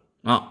给我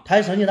啊。他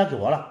一生气，他给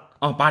我了。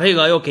把这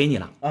个又给你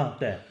了。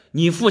对，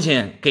你父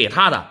亲给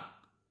他的，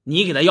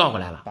你给他要回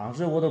来了。当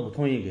时我都不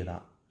同意给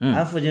他。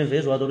俺父亲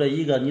非说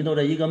你都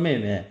这一个妹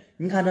妹，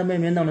你看这妹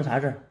妹弄的啥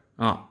事儿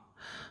啊？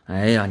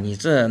哎呀，你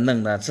这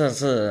弄的这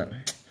是，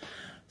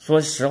说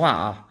实话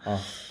啊，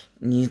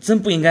你真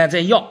不应该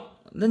再要。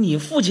那你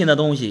父亲的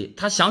东西，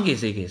他想给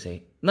谁给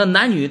谁，那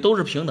男女都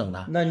是平等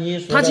的。那你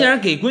说他既然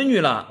给闺女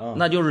了，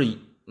那就是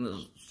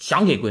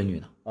想给闺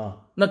女的啊。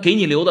那给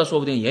你留的说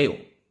不定也有。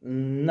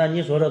那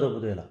你说这都不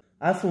对了。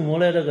俺父母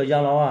的这个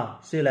养老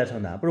啊，谁来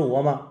承担？不是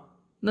我吗？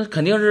那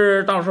肯定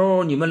是到时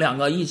候你们2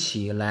个一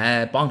起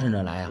来帮衬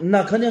着来啊。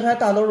那肯定还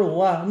大头是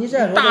我啊！你这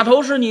样说大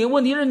头是你，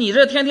问题是你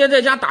这天天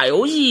在家打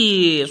游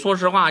戏，说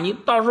实话，你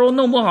到时候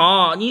弄不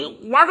好，你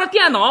玩个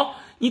电脑，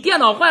你电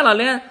脑坏了，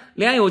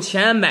连有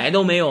钱买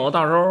都没有，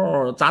到时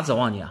候咋指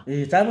望你啊？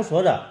咱不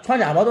说这传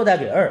家宝都得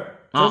给儿，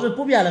这是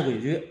不变的规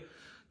矩。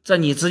这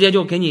你直接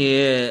就给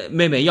你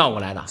妹妹要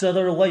过来的，这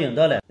都是我应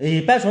得的。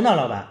别说那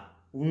老板。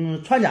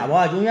传家宝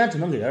啊，永远只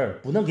能给儿，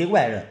不能给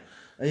外人。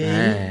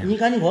你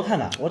赶紧给我看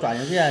看，我抓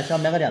紧时间想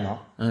买个电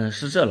脑。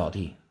是这老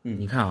弟，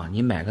你看啊，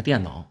你买个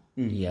电脑，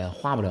也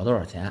花不了多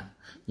少钱。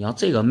你要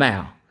这个卖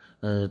啊，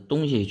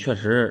东西确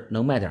实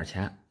能卖点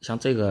钱。像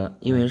这个，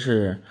因为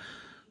是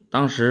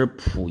当时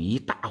溥仪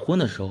大婚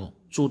的时候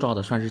铸造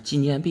的，算是纪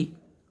念币。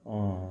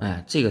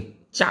这个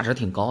价值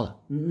挺高的。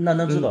那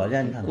能值多少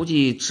钱？你看，估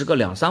计值个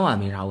2、3万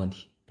没啥问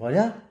题。多少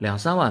钱？2、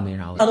3万没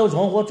啥问题。那都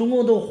中，我总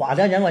共都花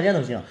2000块钱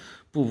都行。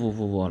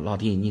不，老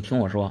弟，你听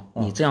我说，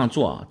你这样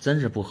做真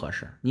是不合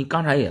适。你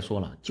刚才也说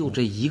了，就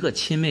这一个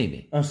亲妹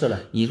妹，是的。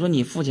你说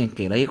你父亲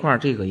给了一块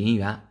这个银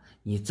元，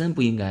你真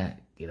不应该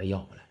给他要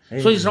回来。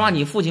说句实话，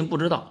你父亲不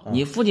知道，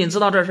你父亲知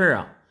道这事儿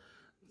啊，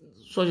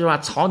说句实话，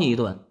吵你一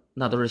顿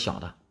那都是小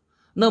的，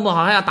弄不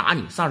好还要打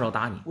你，上手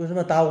打你。为什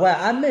么打我呀？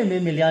俺妹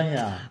妹没良心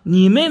啊！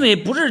你妹妹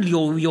不是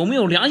有没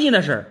有良心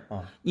的事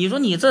儿你说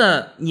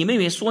你妹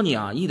妹说你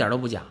啊，一点都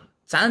不假。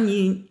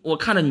我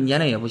看着你年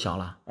龄也不小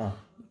了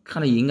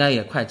看着应该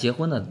也快结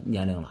婚的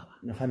年龄了吧？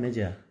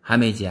还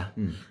没结，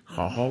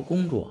好好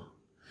工作，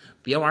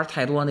别玩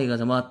太多那个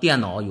什么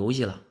电脑游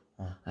戏了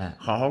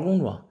好好工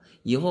作，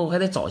以后还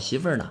得找媳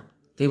妇儿呢，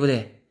对不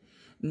对？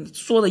你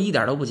说的一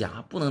点都不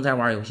假，不能再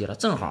玩游戏了。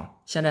正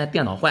好现在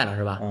电脑坏了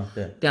是吧？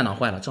对，电脑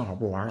坏了，正好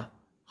不玩了，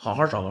好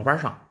好找个班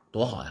上，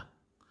多好呀！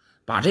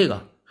把这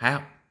个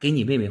还给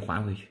你妹妹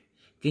还回去，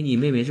给你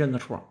妹妹认个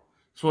错。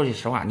说句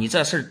实话，你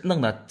这事弄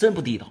得真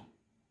不地道。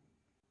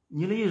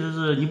你的意思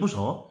是你不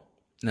收？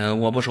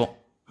我不收。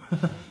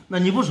那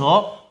你不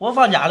收，我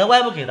放家里我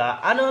也不给他。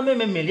俺这个妹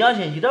妹没良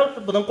心，一点都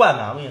不能惯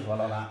他。我跟你说，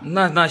老板。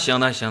那行。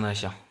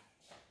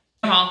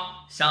你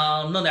好，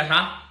想弄点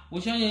啥？我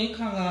想让你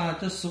看看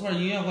这4块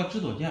银元我值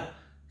多少钱。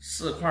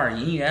4块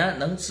银元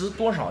能值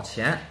多少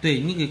钱？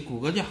对，你给估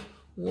个价。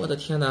我的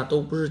天哪，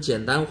都不是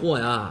简单货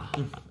呀，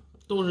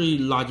都是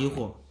垃圾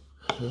货。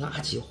垃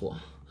圾货，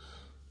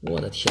我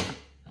的天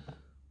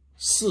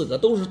，4个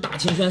都是大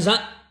清宣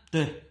山。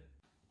对。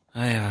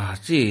哎呀，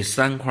这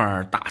3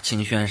块大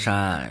清宣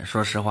山，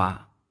说实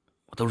话，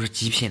我都是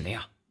极品的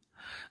呀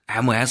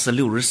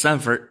 ，MS63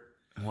分，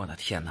我的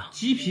天哪！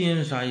极品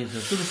是啥意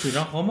思？这是非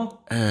常好吗？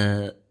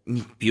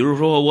你比如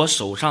说我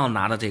手上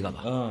拿的这个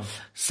吧，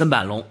深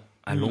板龙，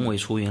龙尾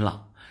出云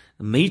了，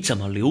没怎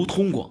么流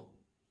通过，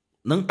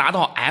能达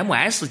到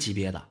MS 级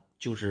别的，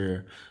就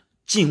是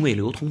近未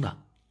流通的。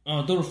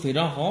都是非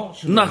常好，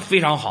是吧？那非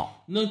常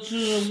好。能值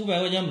500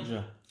块钱不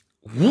值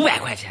？500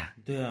块钱？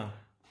对啊。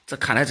这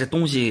看来这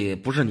东西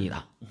不是你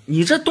的，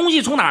你这东西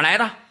从哪儿来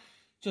的？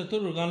这都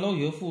是俺老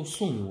岳父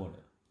送给我的。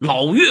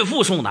老岳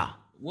父送的？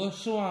我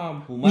实话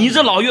不瞒你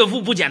这老岳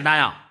父不简单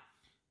呀。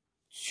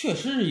确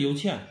实是有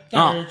钱，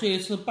但是这一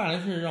次办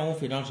的事让我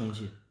非常生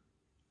气。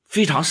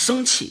非常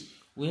生气。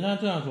为啥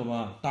这样说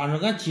吧？当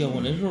时俺结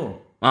婚的时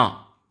候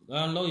啊，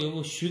俺老岳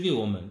父许给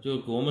我们，就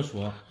跟我们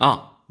说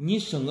啊，你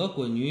生个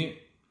闺女，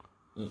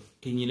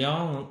给你2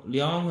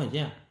万块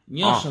钱；你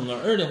要生个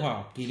儿的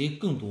话，给的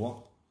更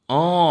多。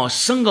哦，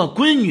生个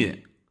闺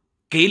女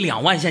给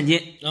2万现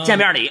金见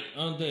面礼。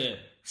对。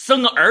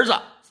生个儿子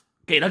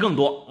给的更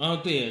多。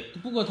对。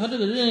不过他这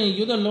个人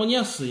有点老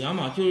年思想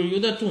嘛，就是有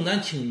点重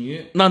男轻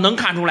女。那能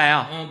看出来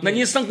啊。那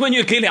你生闺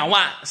女给2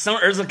万，生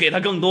儿子给他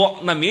更多，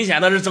那明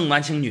显的是重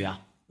男轻女啊。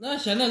那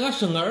现在俺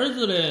生个儿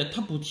子嘞，他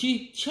不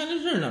提钱的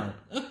事呢，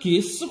给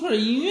4块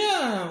银元，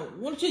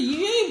我这银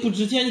元又不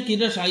值钱，你给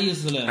这啥意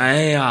思嘞？哎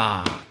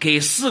呀，给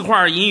4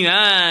块银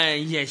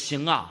元也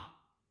行啊。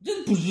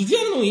这不值钱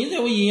的东西，在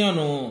我印象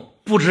中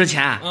不值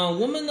钱。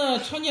我们那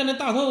常见的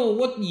大头，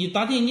我一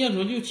打听年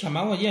数就1000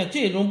把块钱，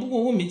这种不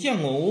过我没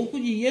见过，我估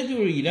计也就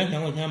是1-2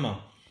千块钱嘛。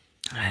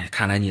哎，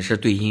看来你是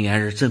对银元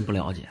是真不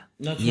了解。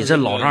你这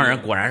老丈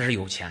人果然是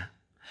有钱。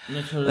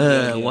那确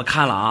实。我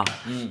看了啊，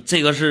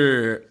这个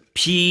是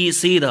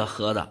PEC 的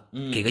盒子，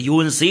给个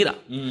UNC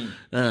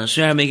的。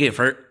虽然没给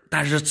分，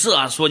但是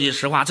这说句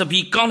实话，这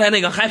比刚才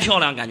那个还漂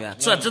亮，感觉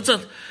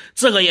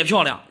这个也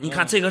漂亮。你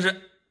看这个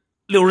是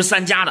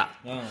63加的，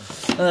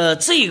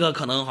这个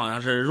可能好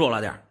像是弱了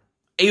点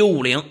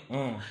，AU50，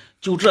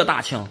就这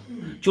大庆，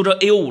就这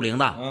AU50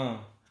的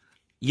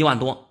，1万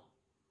多，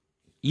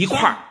一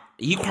块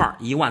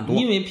1万多。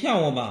你没骗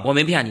我吧？我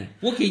没骗你。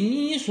我给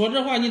你说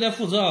这话你得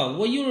负责，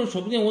我有时候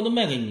说不定我都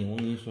卖给你。我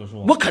跟你说实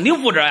话。我肯定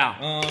负责呀。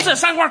这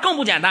3块更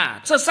不简单，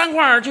这3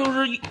块就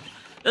是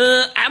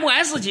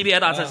MS 级别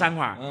的这3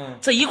块，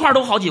这一块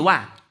都好几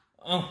万。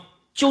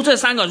就这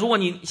3个，如果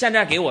你现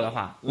在给我的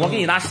话，我给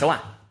你拿10万。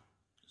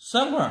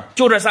3块？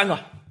就这3个。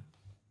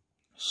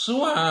10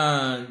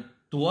万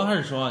多还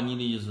是少？你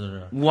的意思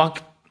是？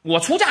我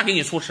出价给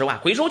你出10万，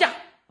回收价。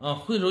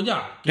回收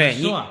价。对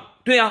，10万。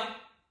对呀。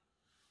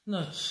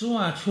那10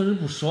万确实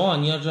不少啊！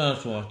你要这样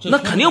说，那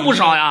肯定不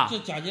少呀。这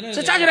加起来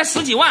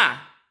10几万。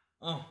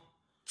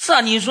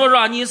这你说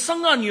说，你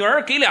生个女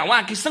儿给2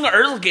万，给生个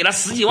儿子给了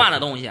10几万的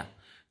东西，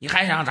你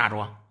还想咋着？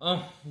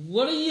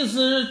我的意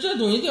思是，这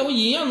东西在我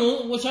印象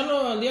中，我想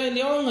着连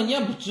2万块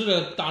钱不值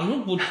了，当初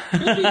不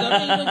对咱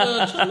们那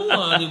个承诺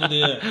啊，对不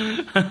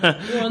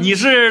对？你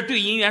是对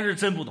银元是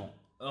真不懂。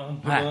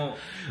不懂。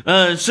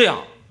是呀，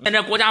现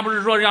在国家不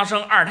是说要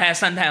生2胎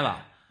3胎吗？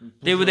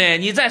对不对？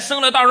你再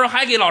生了，到时候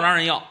还给老丈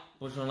人要。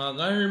不生了，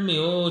俺是没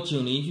有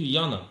精力去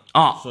养的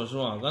说实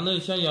话，俺都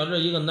想要这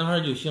一个男孩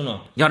就行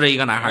了。要这一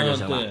个男孩就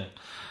行了。对，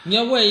你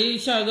要万一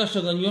下一个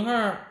生个女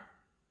孩，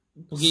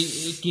不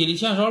给的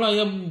钱少了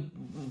也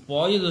不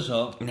好意思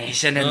生。那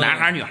现在男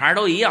孩女孩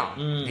都一样，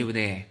对不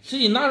对？实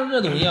际拿着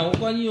这东西，我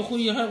管你回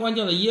去还管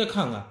叫他爷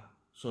看看。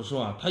说实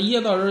话，他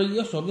爷到时候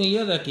也说不定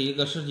也再给一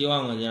个10几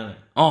万块钱嘞。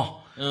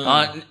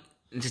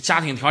这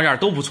家庭条件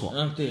都不错。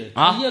对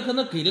也可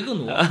能给的更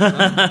多。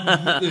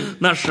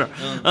那是。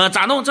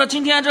咋弄？这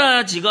今天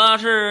这几个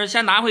是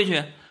先拿回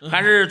去，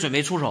还是准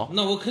备出手？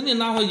那我肯定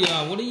拿回去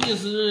啊！我的意思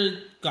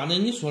是，刚才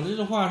你说的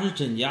这话是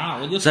真假，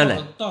我就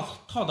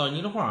套到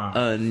你的话。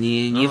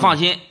你放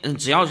心，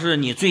只要是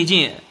你最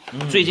近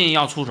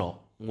要出手，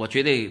我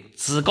绝对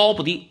只高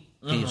不低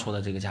给你出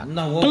的这个价格。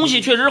东西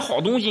确实好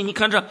东西，你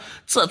看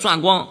这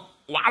钻光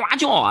哇哇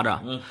叫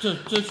啊！这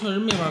确实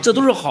没法，这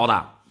都是好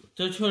的。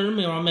这确实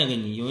没法卖给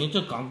你，因为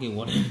这刚给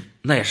我的。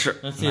那也是。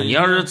你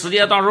要是直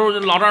接到时候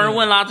老丈人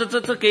问了，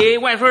这给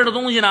外孙的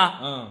东西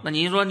呢？那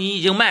你说你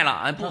已经卖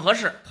了，不合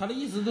适。他的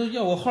意思都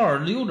要我好好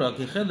留着，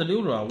给孩子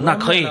留着。那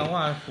可以。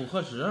不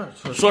合适。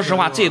说实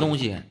话，这东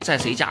西在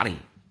谁家里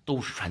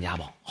都是传家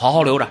宝，好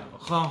好留着。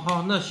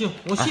好，那行，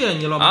我谢谢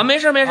你，老板。没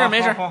事。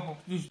好。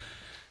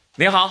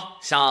你好，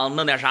想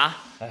弄点啥？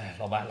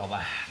老板，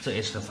这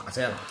一次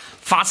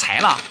发财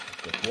了。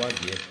给多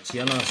姐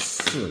结了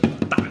4个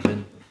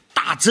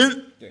大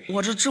针。对，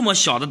我这么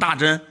小的大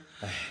针，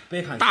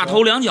别看大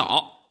头2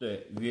角。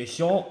对，越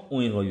小我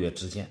跟你说越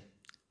值钱。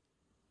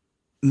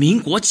民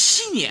国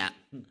7年。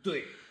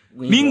对，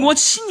民国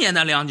7年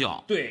的2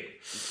角。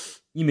对，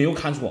你没有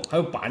看错，还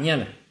有8年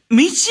呢。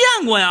没见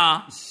过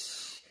呀，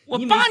我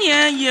8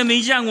年也没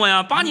见过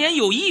呀，8年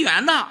有1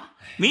元的，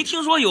没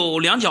听说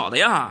有2角的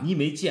呀。你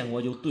没见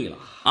过就对了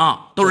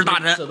都是大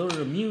针，这都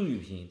是名誉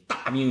品，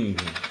大名誉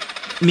品。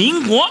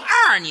民国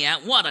2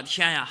年，我的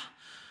天呀！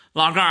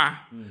老哥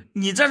儿，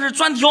你这是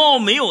专挑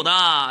没有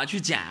的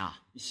去捡啊！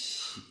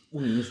我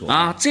跟你说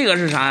这个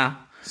是啥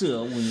呀？这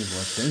我跟你说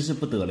真是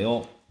不得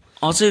了。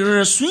这个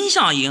是孙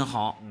相银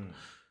行。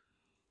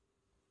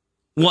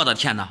我的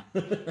天哪！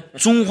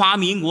中华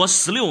民国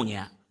16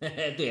年。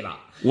对了，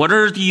我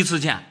这是第一次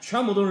见，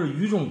全部都是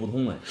与众不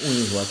同的。我跟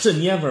你说，这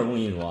年份我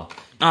跟你说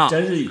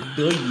真是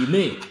得1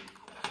枚，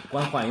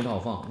管换一套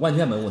房完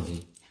全没问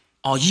题。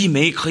1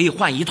枚可以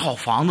换1套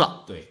房子。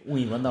对，我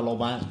跟你说，那老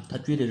板他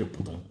绝对是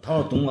不懂，他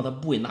要懂了，他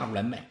不会拿出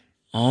来卖。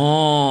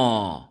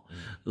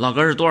老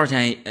哥是多少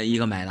钱一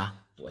个买的？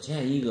多少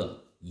钱一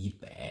个？100。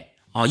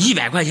哦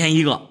，100块钱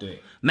一个。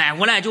对，买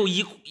回来就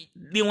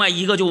另外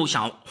一个就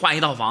想换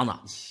一套房子，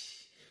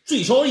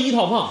最少一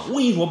套房。我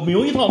跟你说，没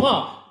有一套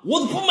房我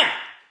都不卖。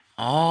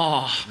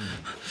哦，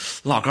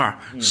老哥儿，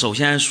首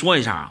先说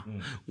一下啊，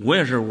我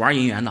也是玩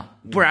银元的，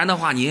不然的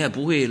话你也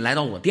不会来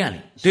到我店里，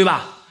对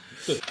吧？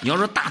对，你要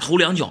说大头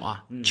两角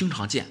啊，经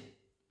常见。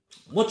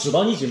我知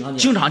道你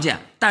经常见，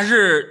但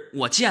是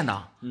我见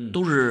的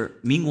都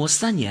是民国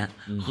3年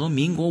和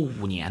民国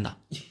5年的。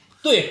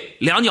对，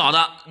两角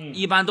的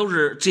一般都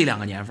是这2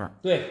个年份。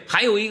对，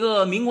还有一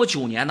个民国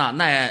9年的，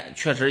那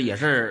确实也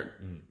是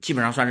基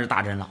本上算是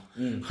大针了，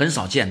很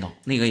少见到，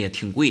那个也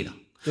挺贵的。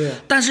对，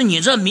但是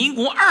你这民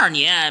国2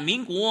年、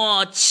民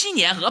国7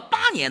年和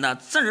8年的，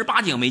正儿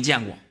八经没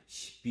见过。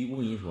我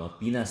跟你说，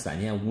比那3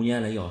年、5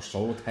年的要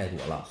少了太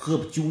多了，和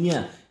9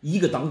年一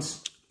个档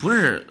次。不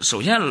是，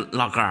首先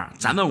老哥儿，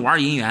咱们玩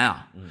银元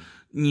啊，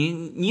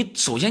你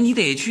首先你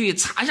得去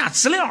查一下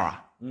资料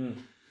啊，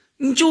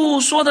你就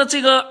说的这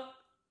个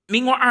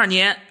民国2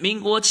年、民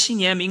国7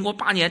年、民国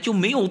8年就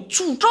没有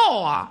铸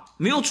造啊，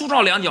没有铸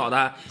造两角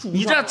的，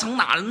你这从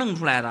哪弄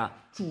出来的？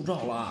铸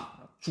造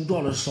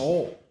了少。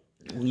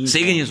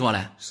谁跟你说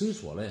嘞？谁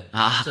说嘞？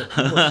啊，这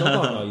小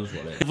道上一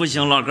说嘞。不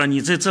行，老哥，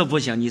你这不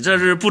行，你这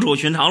是不走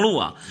寻常路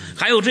啊。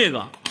还有这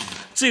个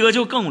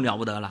就更了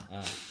不得了。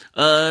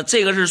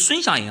这个是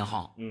孙祥银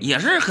行，也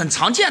是很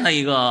常见的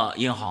一个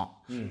银行，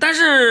但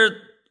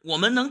是我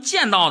们能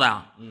见到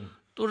的，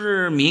都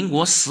是民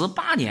国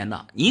18年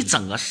的，你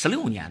整个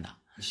16年的，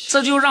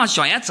这就让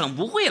小严整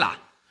不会了。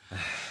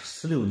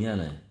16年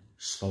呢，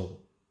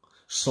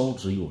少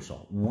之又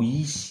少，物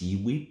以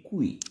稀为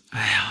贵。哎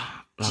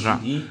呀，老哥，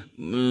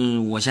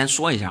我先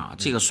说一下啊，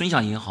这个孙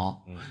祥银行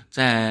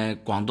在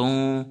广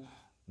东，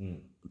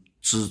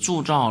只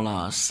铸造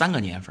了3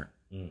个年份，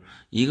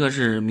一个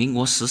是民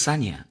国13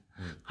年。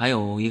还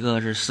有一个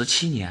是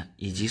17年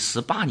以及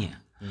18年，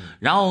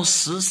然后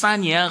13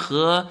年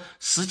和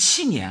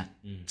17年，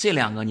这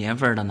2个年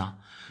份的呢，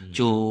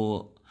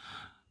就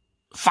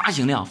发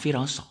行量非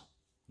常少，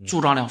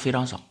铸造量非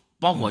常少，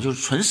包括就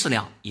是存世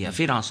量也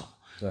非常少。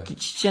对，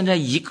现在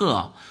一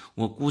个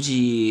我估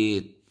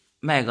计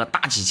卖个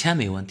大几千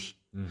没问题。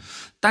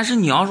但是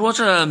你要说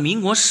这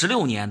民国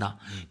16年的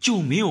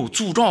就没有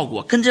铸造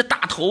过，跟这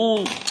大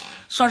头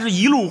算是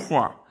一路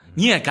货，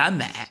你也敢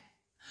买。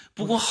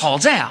不过好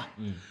在啊，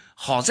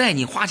好在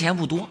你花钱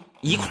不多，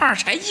一块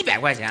才100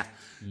块钱，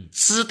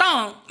只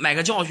当买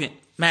个教训，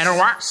买着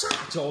玩。啥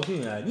教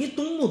训啊？你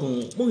懂不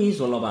懂？我跟你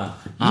说，老板，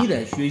你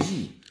得学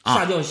习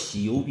啥叫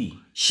稀有币？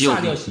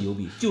啥叫稀有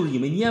币？就是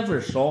因为年份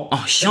少。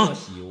行，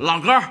老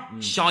哥，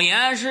小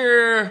严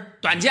是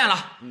短见了。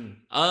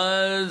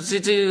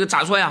这个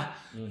咋说呀？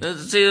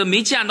这个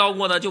没见到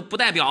过的就不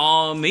代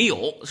表没有，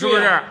是不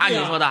是？按你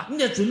说的，你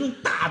得尊重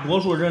大多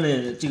数人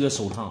的这个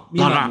收藏。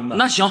老哥，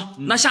那行，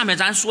那下面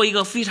咱说一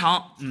个非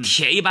常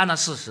铁一般的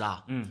事实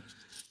啊。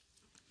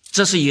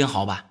这是银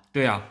行吧？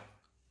对呀，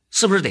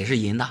是不是得是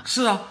银的？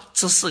是啊，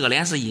这4个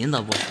连是银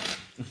的不？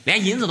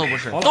连银子都不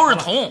是，都是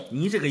铜。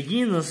你这个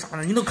银子啥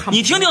的，你都看不懂。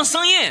你听听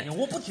声音。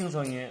我不听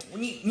声音，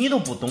你都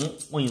不懂。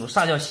我跟你说，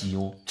啥叫稀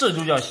有？这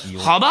就叫稀有。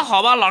好吧，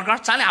老哥，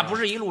咱俩不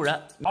是一路人。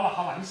好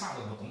吧，你啥都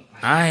不懂。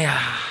哎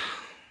呀，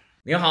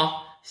您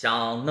好，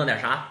想弄点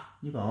啥？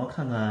你帮我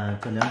看看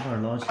这2块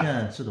老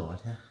钱值多少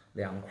钱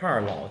？2块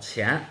老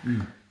钱，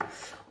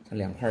这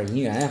2块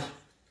银元呀，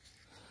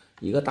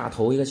一个大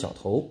头，一个小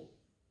头。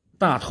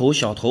大头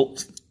小头，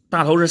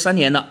大头是3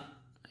年的。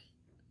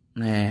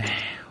哎，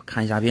我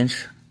看一下边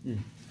尺。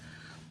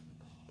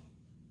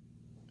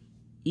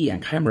一眼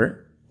开门，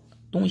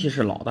东西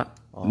是老的，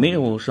没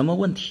有什么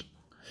问题。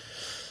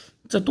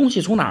这东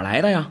西从哪儿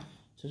来的呀？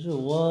这是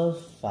我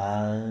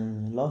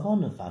翻老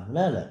房子翻出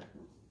来的。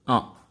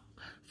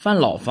翻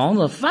老房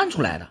子翻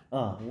出来的。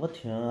我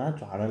听俺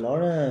抓的老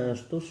人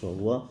都说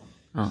过。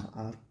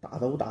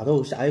大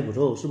头下一步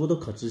走，是不是都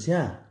可值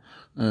钱？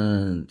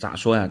咋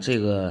说呀？这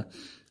个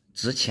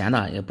值钱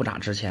的也不咋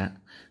值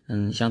钱。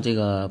像这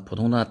个普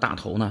通的大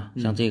头呢，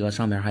像这个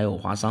上面还有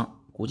划伤，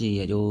估计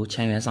也就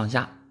1000元上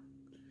下。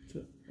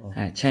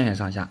1000元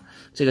上下。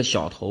这个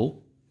小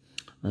头，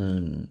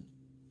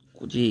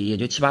估计也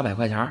就700-800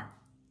块钱。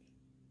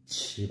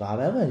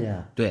700-800块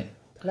钱？对，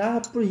他俩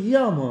不是一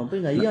样吗？不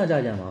应该一样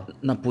价钱吗？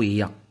那不一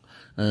样。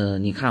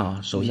你看啊，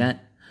首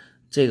先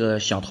这个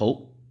小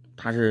头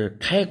它是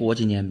开国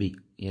纪念币，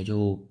也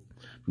就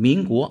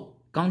民国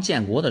刚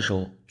建国的时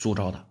候铸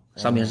造的，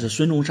上面是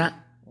孙中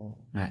山。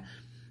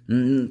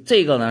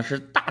这个呢是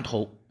大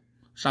头，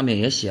上面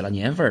也写了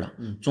年份的，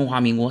中华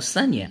民国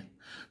3年，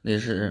那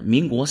是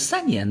民国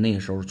3年那个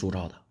时候铸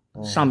造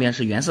的，上面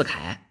是袁世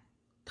凯，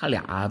他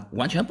俩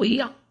完全不一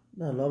样。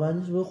那老板，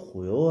你是不是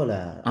忽悠我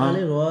了？按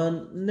理说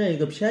那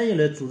个便宜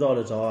的铸造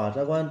的早啊，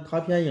咋管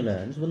他便宜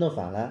了？你是不是弄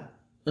反了？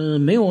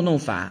没有弄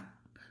反。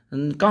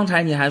刚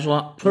才你还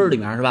说村里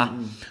面是吧？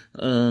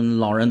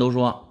老人都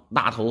说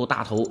大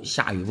头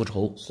下雨不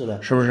愁，是的，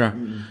是不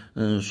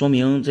是？说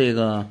明这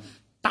个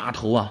大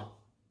头啊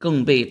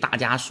更被大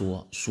家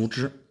所熟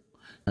知。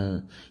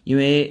因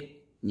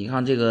为你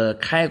看这个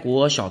开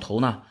国小头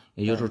呢，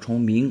也就是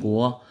从民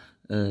国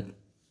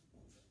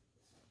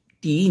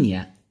第1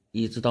年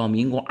一直到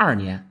民国2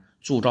年，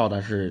铸造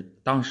的是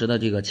当时的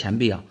这个钱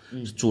币啊，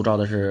铸造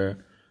的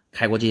是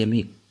开国纪念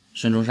币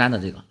孙中山的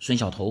这个孙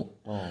小头。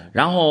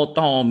然后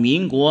到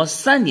民国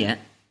3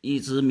年，一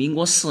直民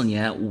国4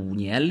年、5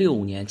年、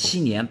6年、7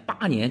年、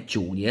8年、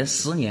9年、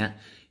10年，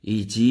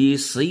以及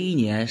11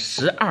年、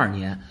12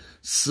年、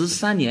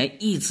13年，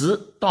一直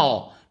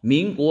到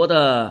民国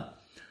的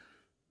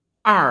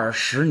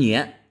20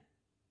年，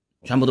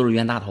全部都是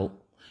袁大头。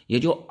也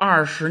就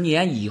20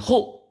年以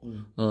后，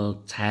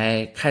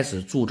才开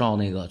始铸造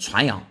那个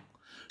传阳。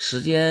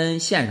时间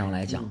线上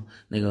来讲，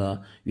那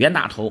个袁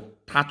大头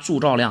它铸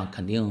造量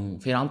肯定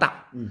非常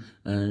大，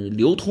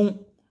流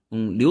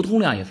通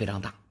量也非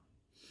常大。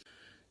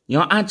你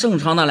要按正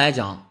常的来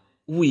讲，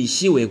物以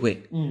稀为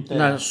贵，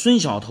那孙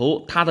小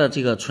头它的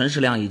这个存世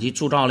量以及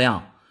铸造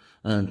量，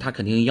它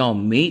肯定要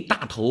没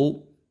大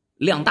头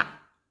量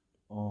大。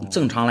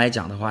正常来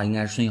讲的话，应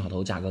该是孙小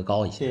头价格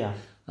高一些，对呀，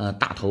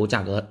大头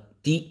价格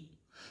低。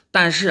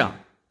但是啊，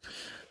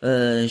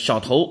小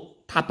头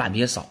它版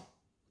别少，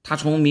它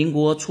从民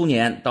国初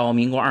年到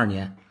民国2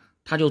年，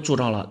它就铸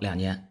造了2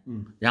年，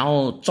然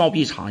后造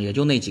币厂也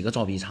就那几个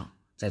造币厂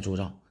在铸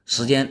造，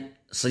时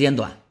间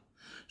短，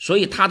所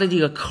以它的这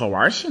个可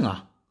玩性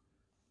啊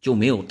就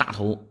没有大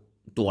头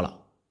多了。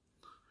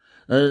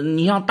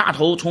你像大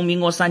头从民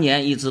国3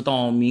年一直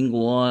到民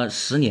国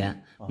10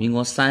年，民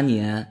国3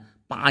年、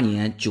8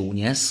年、9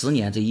年、10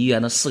年这1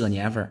元的4个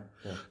年份，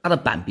它的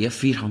版别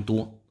非常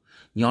多。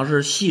你要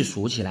是细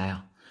数起来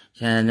啊，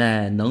现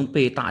在能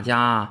被大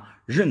家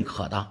认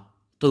可的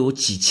都有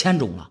几千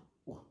种了。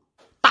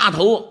大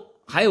头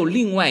还有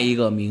另外一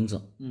个名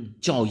字，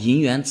叫银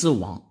元之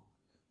王。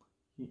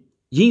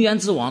银元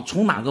之王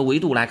从哪个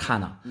维度来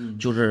看呢？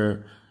就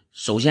是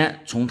首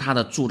先从它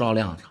的铸造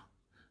量上，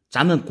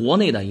咱们国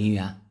内的银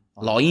元，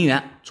老银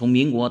元从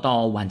民国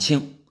到晚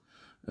清，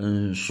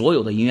所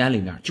有的银元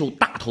里面就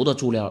大头的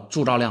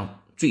铸造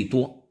量最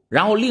多。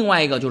然后另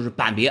外一个就是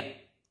版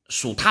别，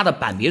属它的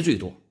版别最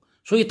多，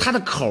所以它的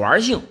可玩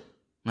性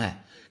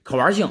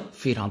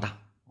非常大。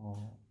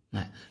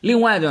另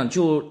外呢，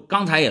就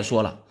刚才也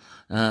说了，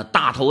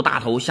大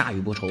头下雨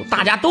不愁，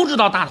大家都知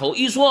道大头，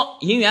一说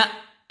银元，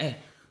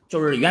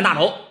就是袁大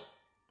头，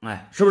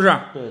是不是？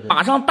对，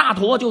马上大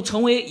头就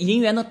成为银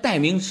元的代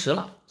名词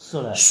了。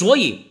是的。所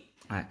以，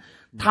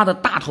它的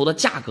大头的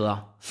价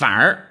格反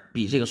而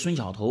比这个孙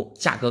小头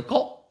价格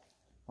高。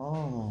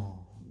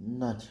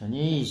那听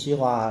你一席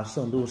话，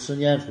胜读10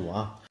年书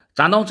啊。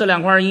咱都这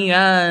2块银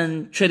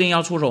元确定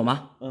要出手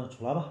吗？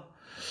出来吧。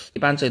一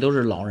般这都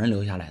是老人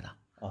留下来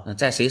的，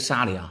在谁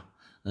家里啊？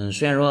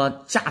虽然说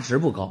价值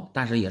不高，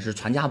但是也是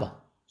传家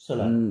宝。是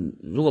的。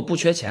如果不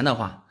缺钱的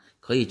话，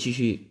可以继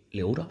续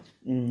留着。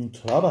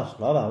出来吧，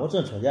我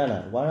正缺钱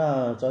呢，晚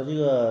上找几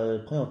个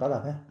朋友打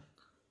牌。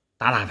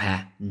打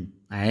牌？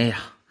哎呀，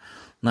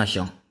那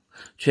行，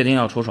确定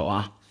要出手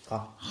啊？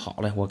好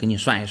嘞，我给你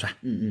算一算。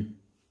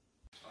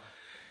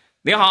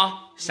你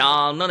好，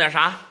想弄点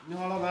啥？你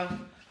好，老板，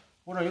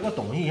我这有个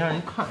东西让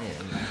你看一眼。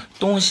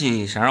东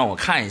西想让我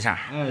看一下？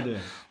对。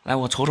来，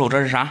我瞅瞅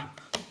这是啥？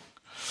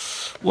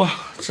哇，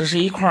这是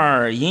一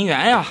块银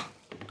元呀！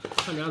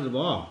传家之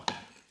宝。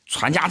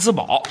传家之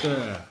宝。对。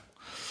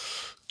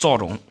赵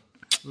总。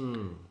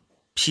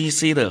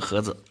PC 的盒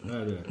子。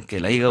对。给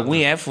了一个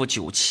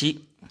VF97，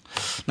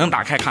能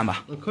打开看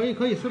吧？可以，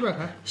随便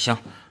开。行。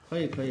可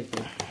以。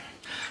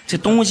这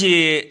东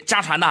西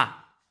家传的？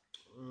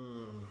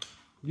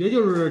也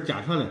就是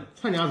家传的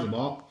传家之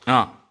宝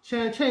啊。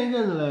前一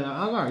阵子嘞，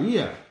俺二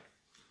爷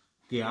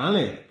给俺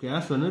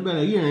孙子辈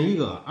的一人一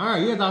个。俺二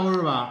爷咋回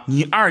事吧？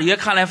你二爷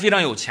看来非常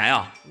有钱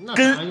呀，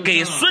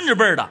给孙子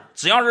辈的，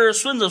只要是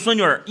孙子孙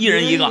女一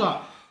人一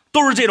个，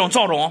都是这种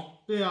赵种。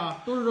对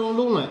呀，都是这种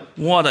龙类。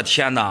我的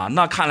天哪，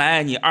那看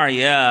来你二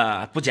爷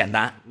不简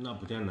单。那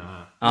不简单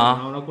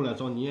啊！我这过来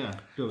找你，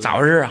对不对？咋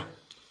回事啊？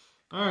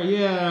俺二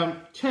爷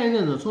前一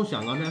阵子从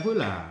香港才回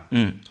来，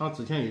他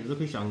之前一直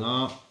给香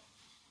港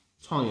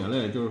创业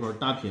嘞，就是说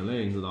打拼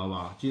嘞，你知道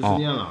吧？几十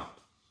年了。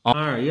俺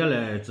二爷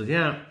嘞，之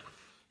前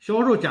小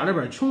时候家里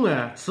边穷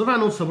哎，吃饭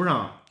都吃不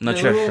上。那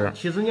确实。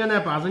70年代、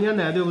80年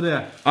代，对不对？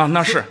啊，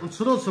那是。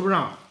吃都吃不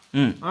上。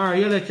俺二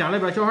爷嘞，家里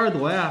边小孩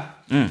多呀。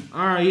俺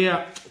二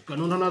爷跟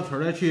着他那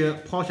村里去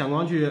跑香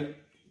港去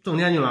挣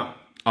钱去了。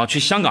去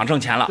香港挣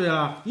钱了。对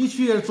啊，一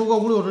去走个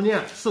50-60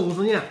年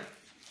，40-50年。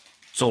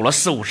走了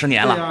40-50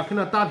年了。对呀，跟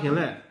那打拼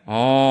嘞。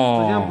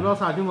之前不知道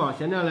啥情况，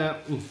现在嘞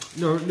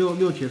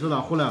，60-70了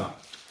回来了。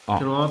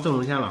这种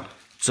挣钱了，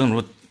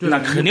那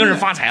肯定是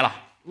发财了。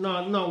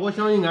那我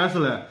想应该是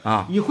嘞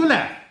一回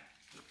来，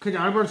搁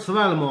家里边吃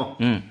饭了嘛，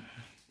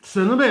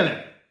孙子辈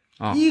嘞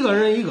一个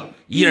人一个，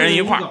一人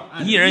一块，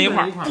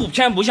不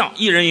偏不向，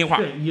一人一块，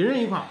对，一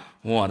人一块。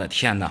我的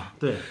天哪！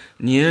对，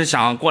你是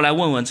想过来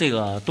问问这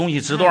个东西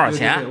值多少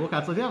钱？对，我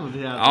看值钱不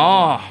值钱？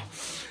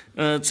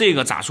这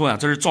个咋说呀？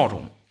这是赵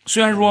总，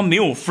虽然说没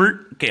有分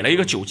给了一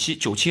个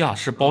97啊，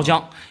是包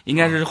浆，应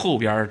该是后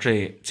边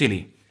这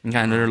里。你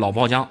看这是老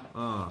包浆，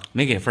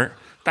没给分，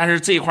但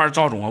是这块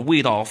赵种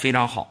味道非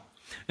常好，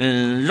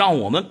让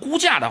我们估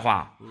价的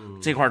话，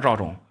这块赵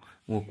种，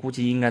我估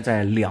计应该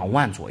在2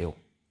万左右。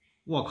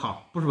我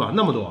靠，不是吧？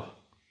那么多？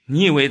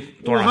你以为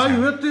多少钱？我还以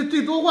为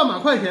最多万把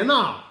块钱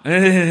呢。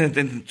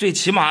最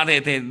起码得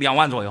2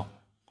万左右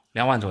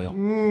，2万左右。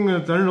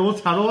真是我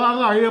猜着俺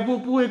二爷不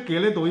会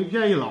给的东西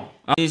便宜了。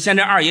你现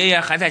在二爷爷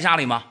还在家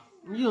里吗？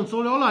已经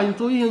走了，已经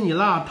走1星期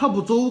了。他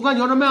不走，我感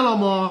觉这卖了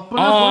吗？本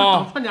来说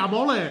当传家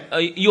宝嘞。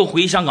又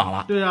回香港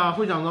了。对呀，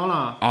回香港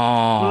了。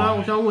本来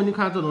我想问你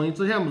看这东西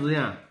值钱不值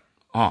钱？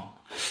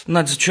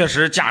那这确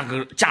实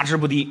价值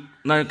不低。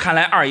那看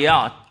来二爷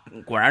啊，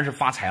果然是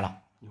发财了。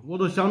我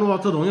都想着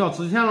这东西要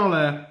值钱了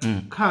嘞。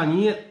看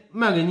你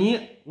卖给你，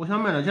我想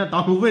卖点钱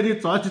当路费得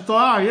找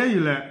俺二爷去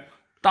嘞。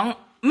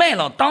卖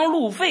了当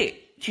路费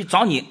去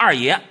找你二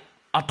爷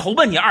啊，投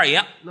奔你二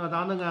爷。那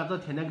咱这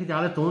天天给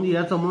家里种地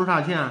也挣不出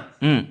啥钱。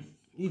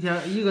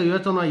一个月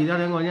挣到1点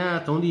2块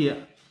钱种地，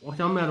我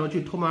想卖着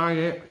去投奔二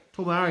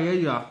爷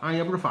去，二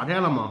爷不是发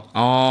财了吗？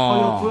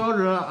主要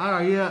是俺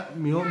二爷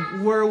没有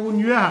无儿无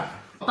女，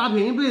打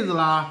拼一辈子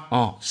了。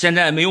现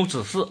在没有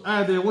子嗣。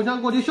哎，对，我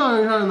想过去孝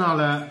顺他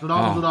嘞，知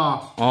道不知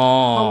道？他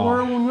无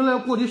儿无女嘞，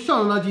过去孝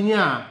顺他几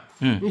年。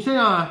你想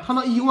想，他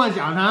那1万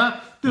家产，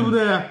对不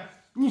对？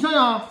你想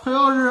想，他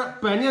要是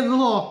100年之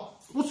后，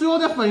我最好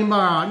再分一半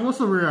啊！你说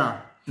是不是？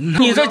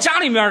你这家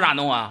里面咋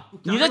弄啊？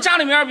你这家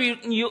里面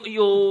你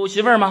有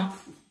媳妇儿吗？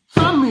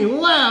咱没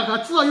有哎，可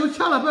知道有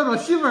钱了，别说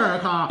媳妇儿，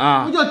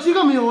我叫几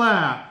个没有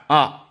哎。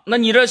那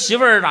你这媳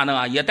妇儿咋弄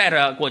啊？也带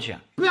着过去？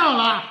不要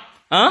了。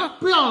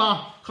不要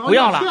了。不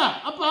要了。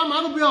俺爸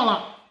妈都不要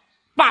了。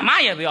爸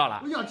妈也不要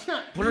了。我要钱。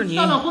不是你。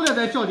咱回来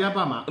再交接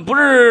爸妈。不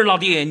是老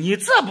弟，你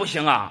这不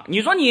行啊！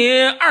你说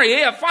你二爷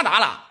爷发达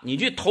了，你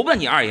去投奔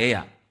你二爷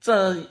爷，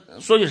这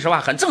说句实话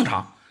很正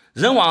常。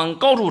人往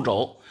高处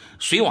走，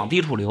水往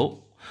低处流，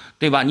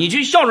对吧？你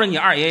去孝顺你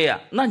二爷爷，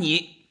那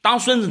你当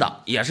孙子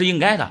的也是应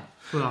该的。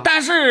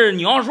但是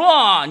你要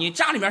说你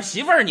家里面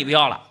媳妇儿你不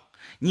要了，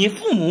你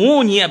父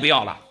母你也不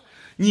要了，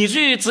你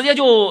去直接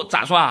就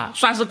咋说啊？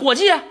算是过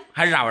继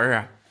还是咋回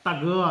事？大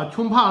哥，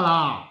穷怕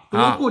了。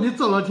我过去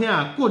挣了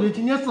钱，过去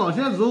今年挣了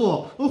钱之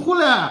后，我回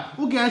来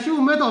我给俺媳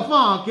妇买套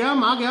房，给俺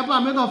妈给俺爸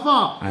买套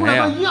房，回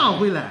来一样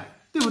回来，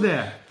对不对？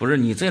不是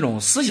你这种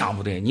思想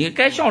不对，你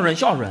该孝顺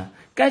孝顺，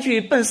该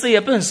去奔事业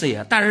奔事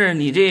业，但是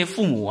你这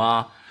父母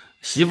啊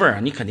媳妇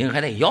儿你肯定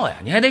还得要呀，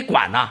你还得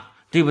管呐。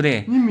对不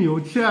对？你没有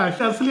钱，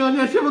下次2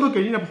年媳妇都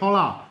跟人家跑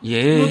了，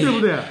对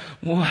不对？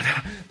我的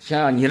天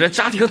啊，你这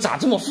家庭咋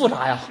这么复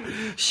杂呀？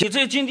你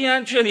这今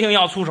天确定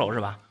要出手是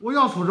吧？我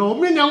要出手，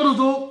明天我就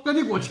走，赶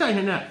紧给我钱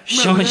现在。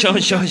行，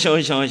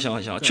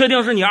确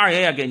定是你二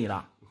爷爷给你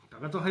的？大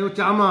哥，这还有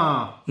假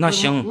吗？那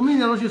行，我明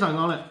天就去上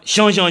岗了。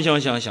行。